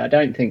 Really, I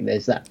don't think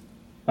there's that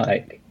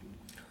like.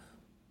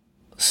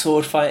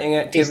 Sword fighting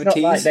It's activities.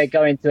 not like they're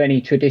going to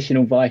any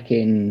traditional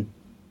Viking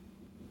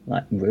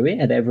like ruin.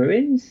 Are there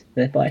ruins? Are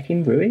there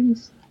Viking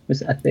ruins?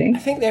 Was that a thing? I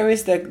think there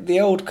is the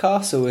old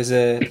castle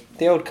the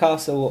old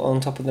castle on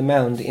top of the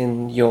mound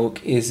in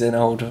York is an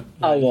old.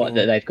 Oh, what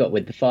that they've got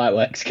with the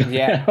fireworks going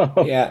Yeah,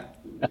 on. yeah.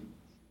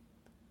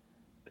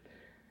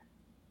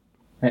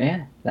 But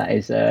yeah,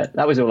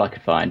 that was all I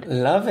could find.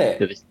 Love it.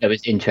 There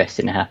was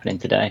interesting happening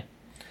today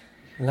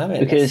Love it.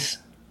 because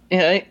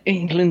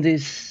England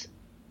is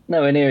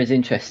nowhere near as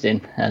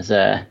interesting as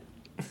the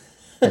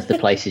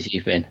places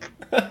you've been.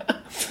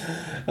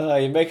 Oh,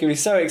 you're making me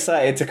so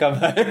excited to come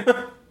home.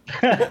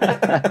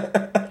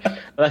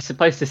 Well, that's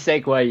supposed to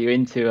segue you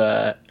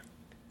into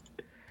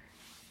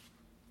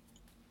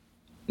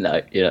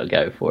No, you don't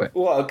go for it.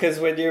 What? Because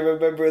when you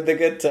remember the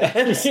good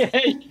times, Yeah,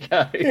 you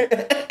go.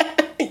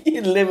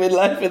 you live in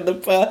life in the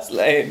fast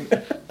lane.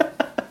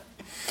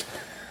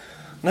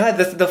 No,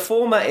 the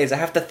format is I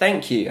have to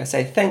thank you. I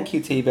say thank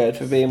you, T-Bird,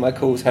 for being my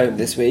calls home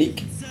this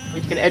week. We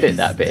can edit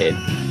that bit in.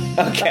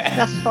 Okay.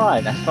 That's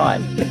fine.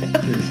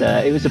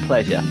 It was a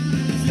pleasure.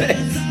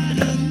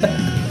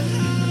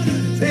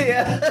 See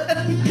ya.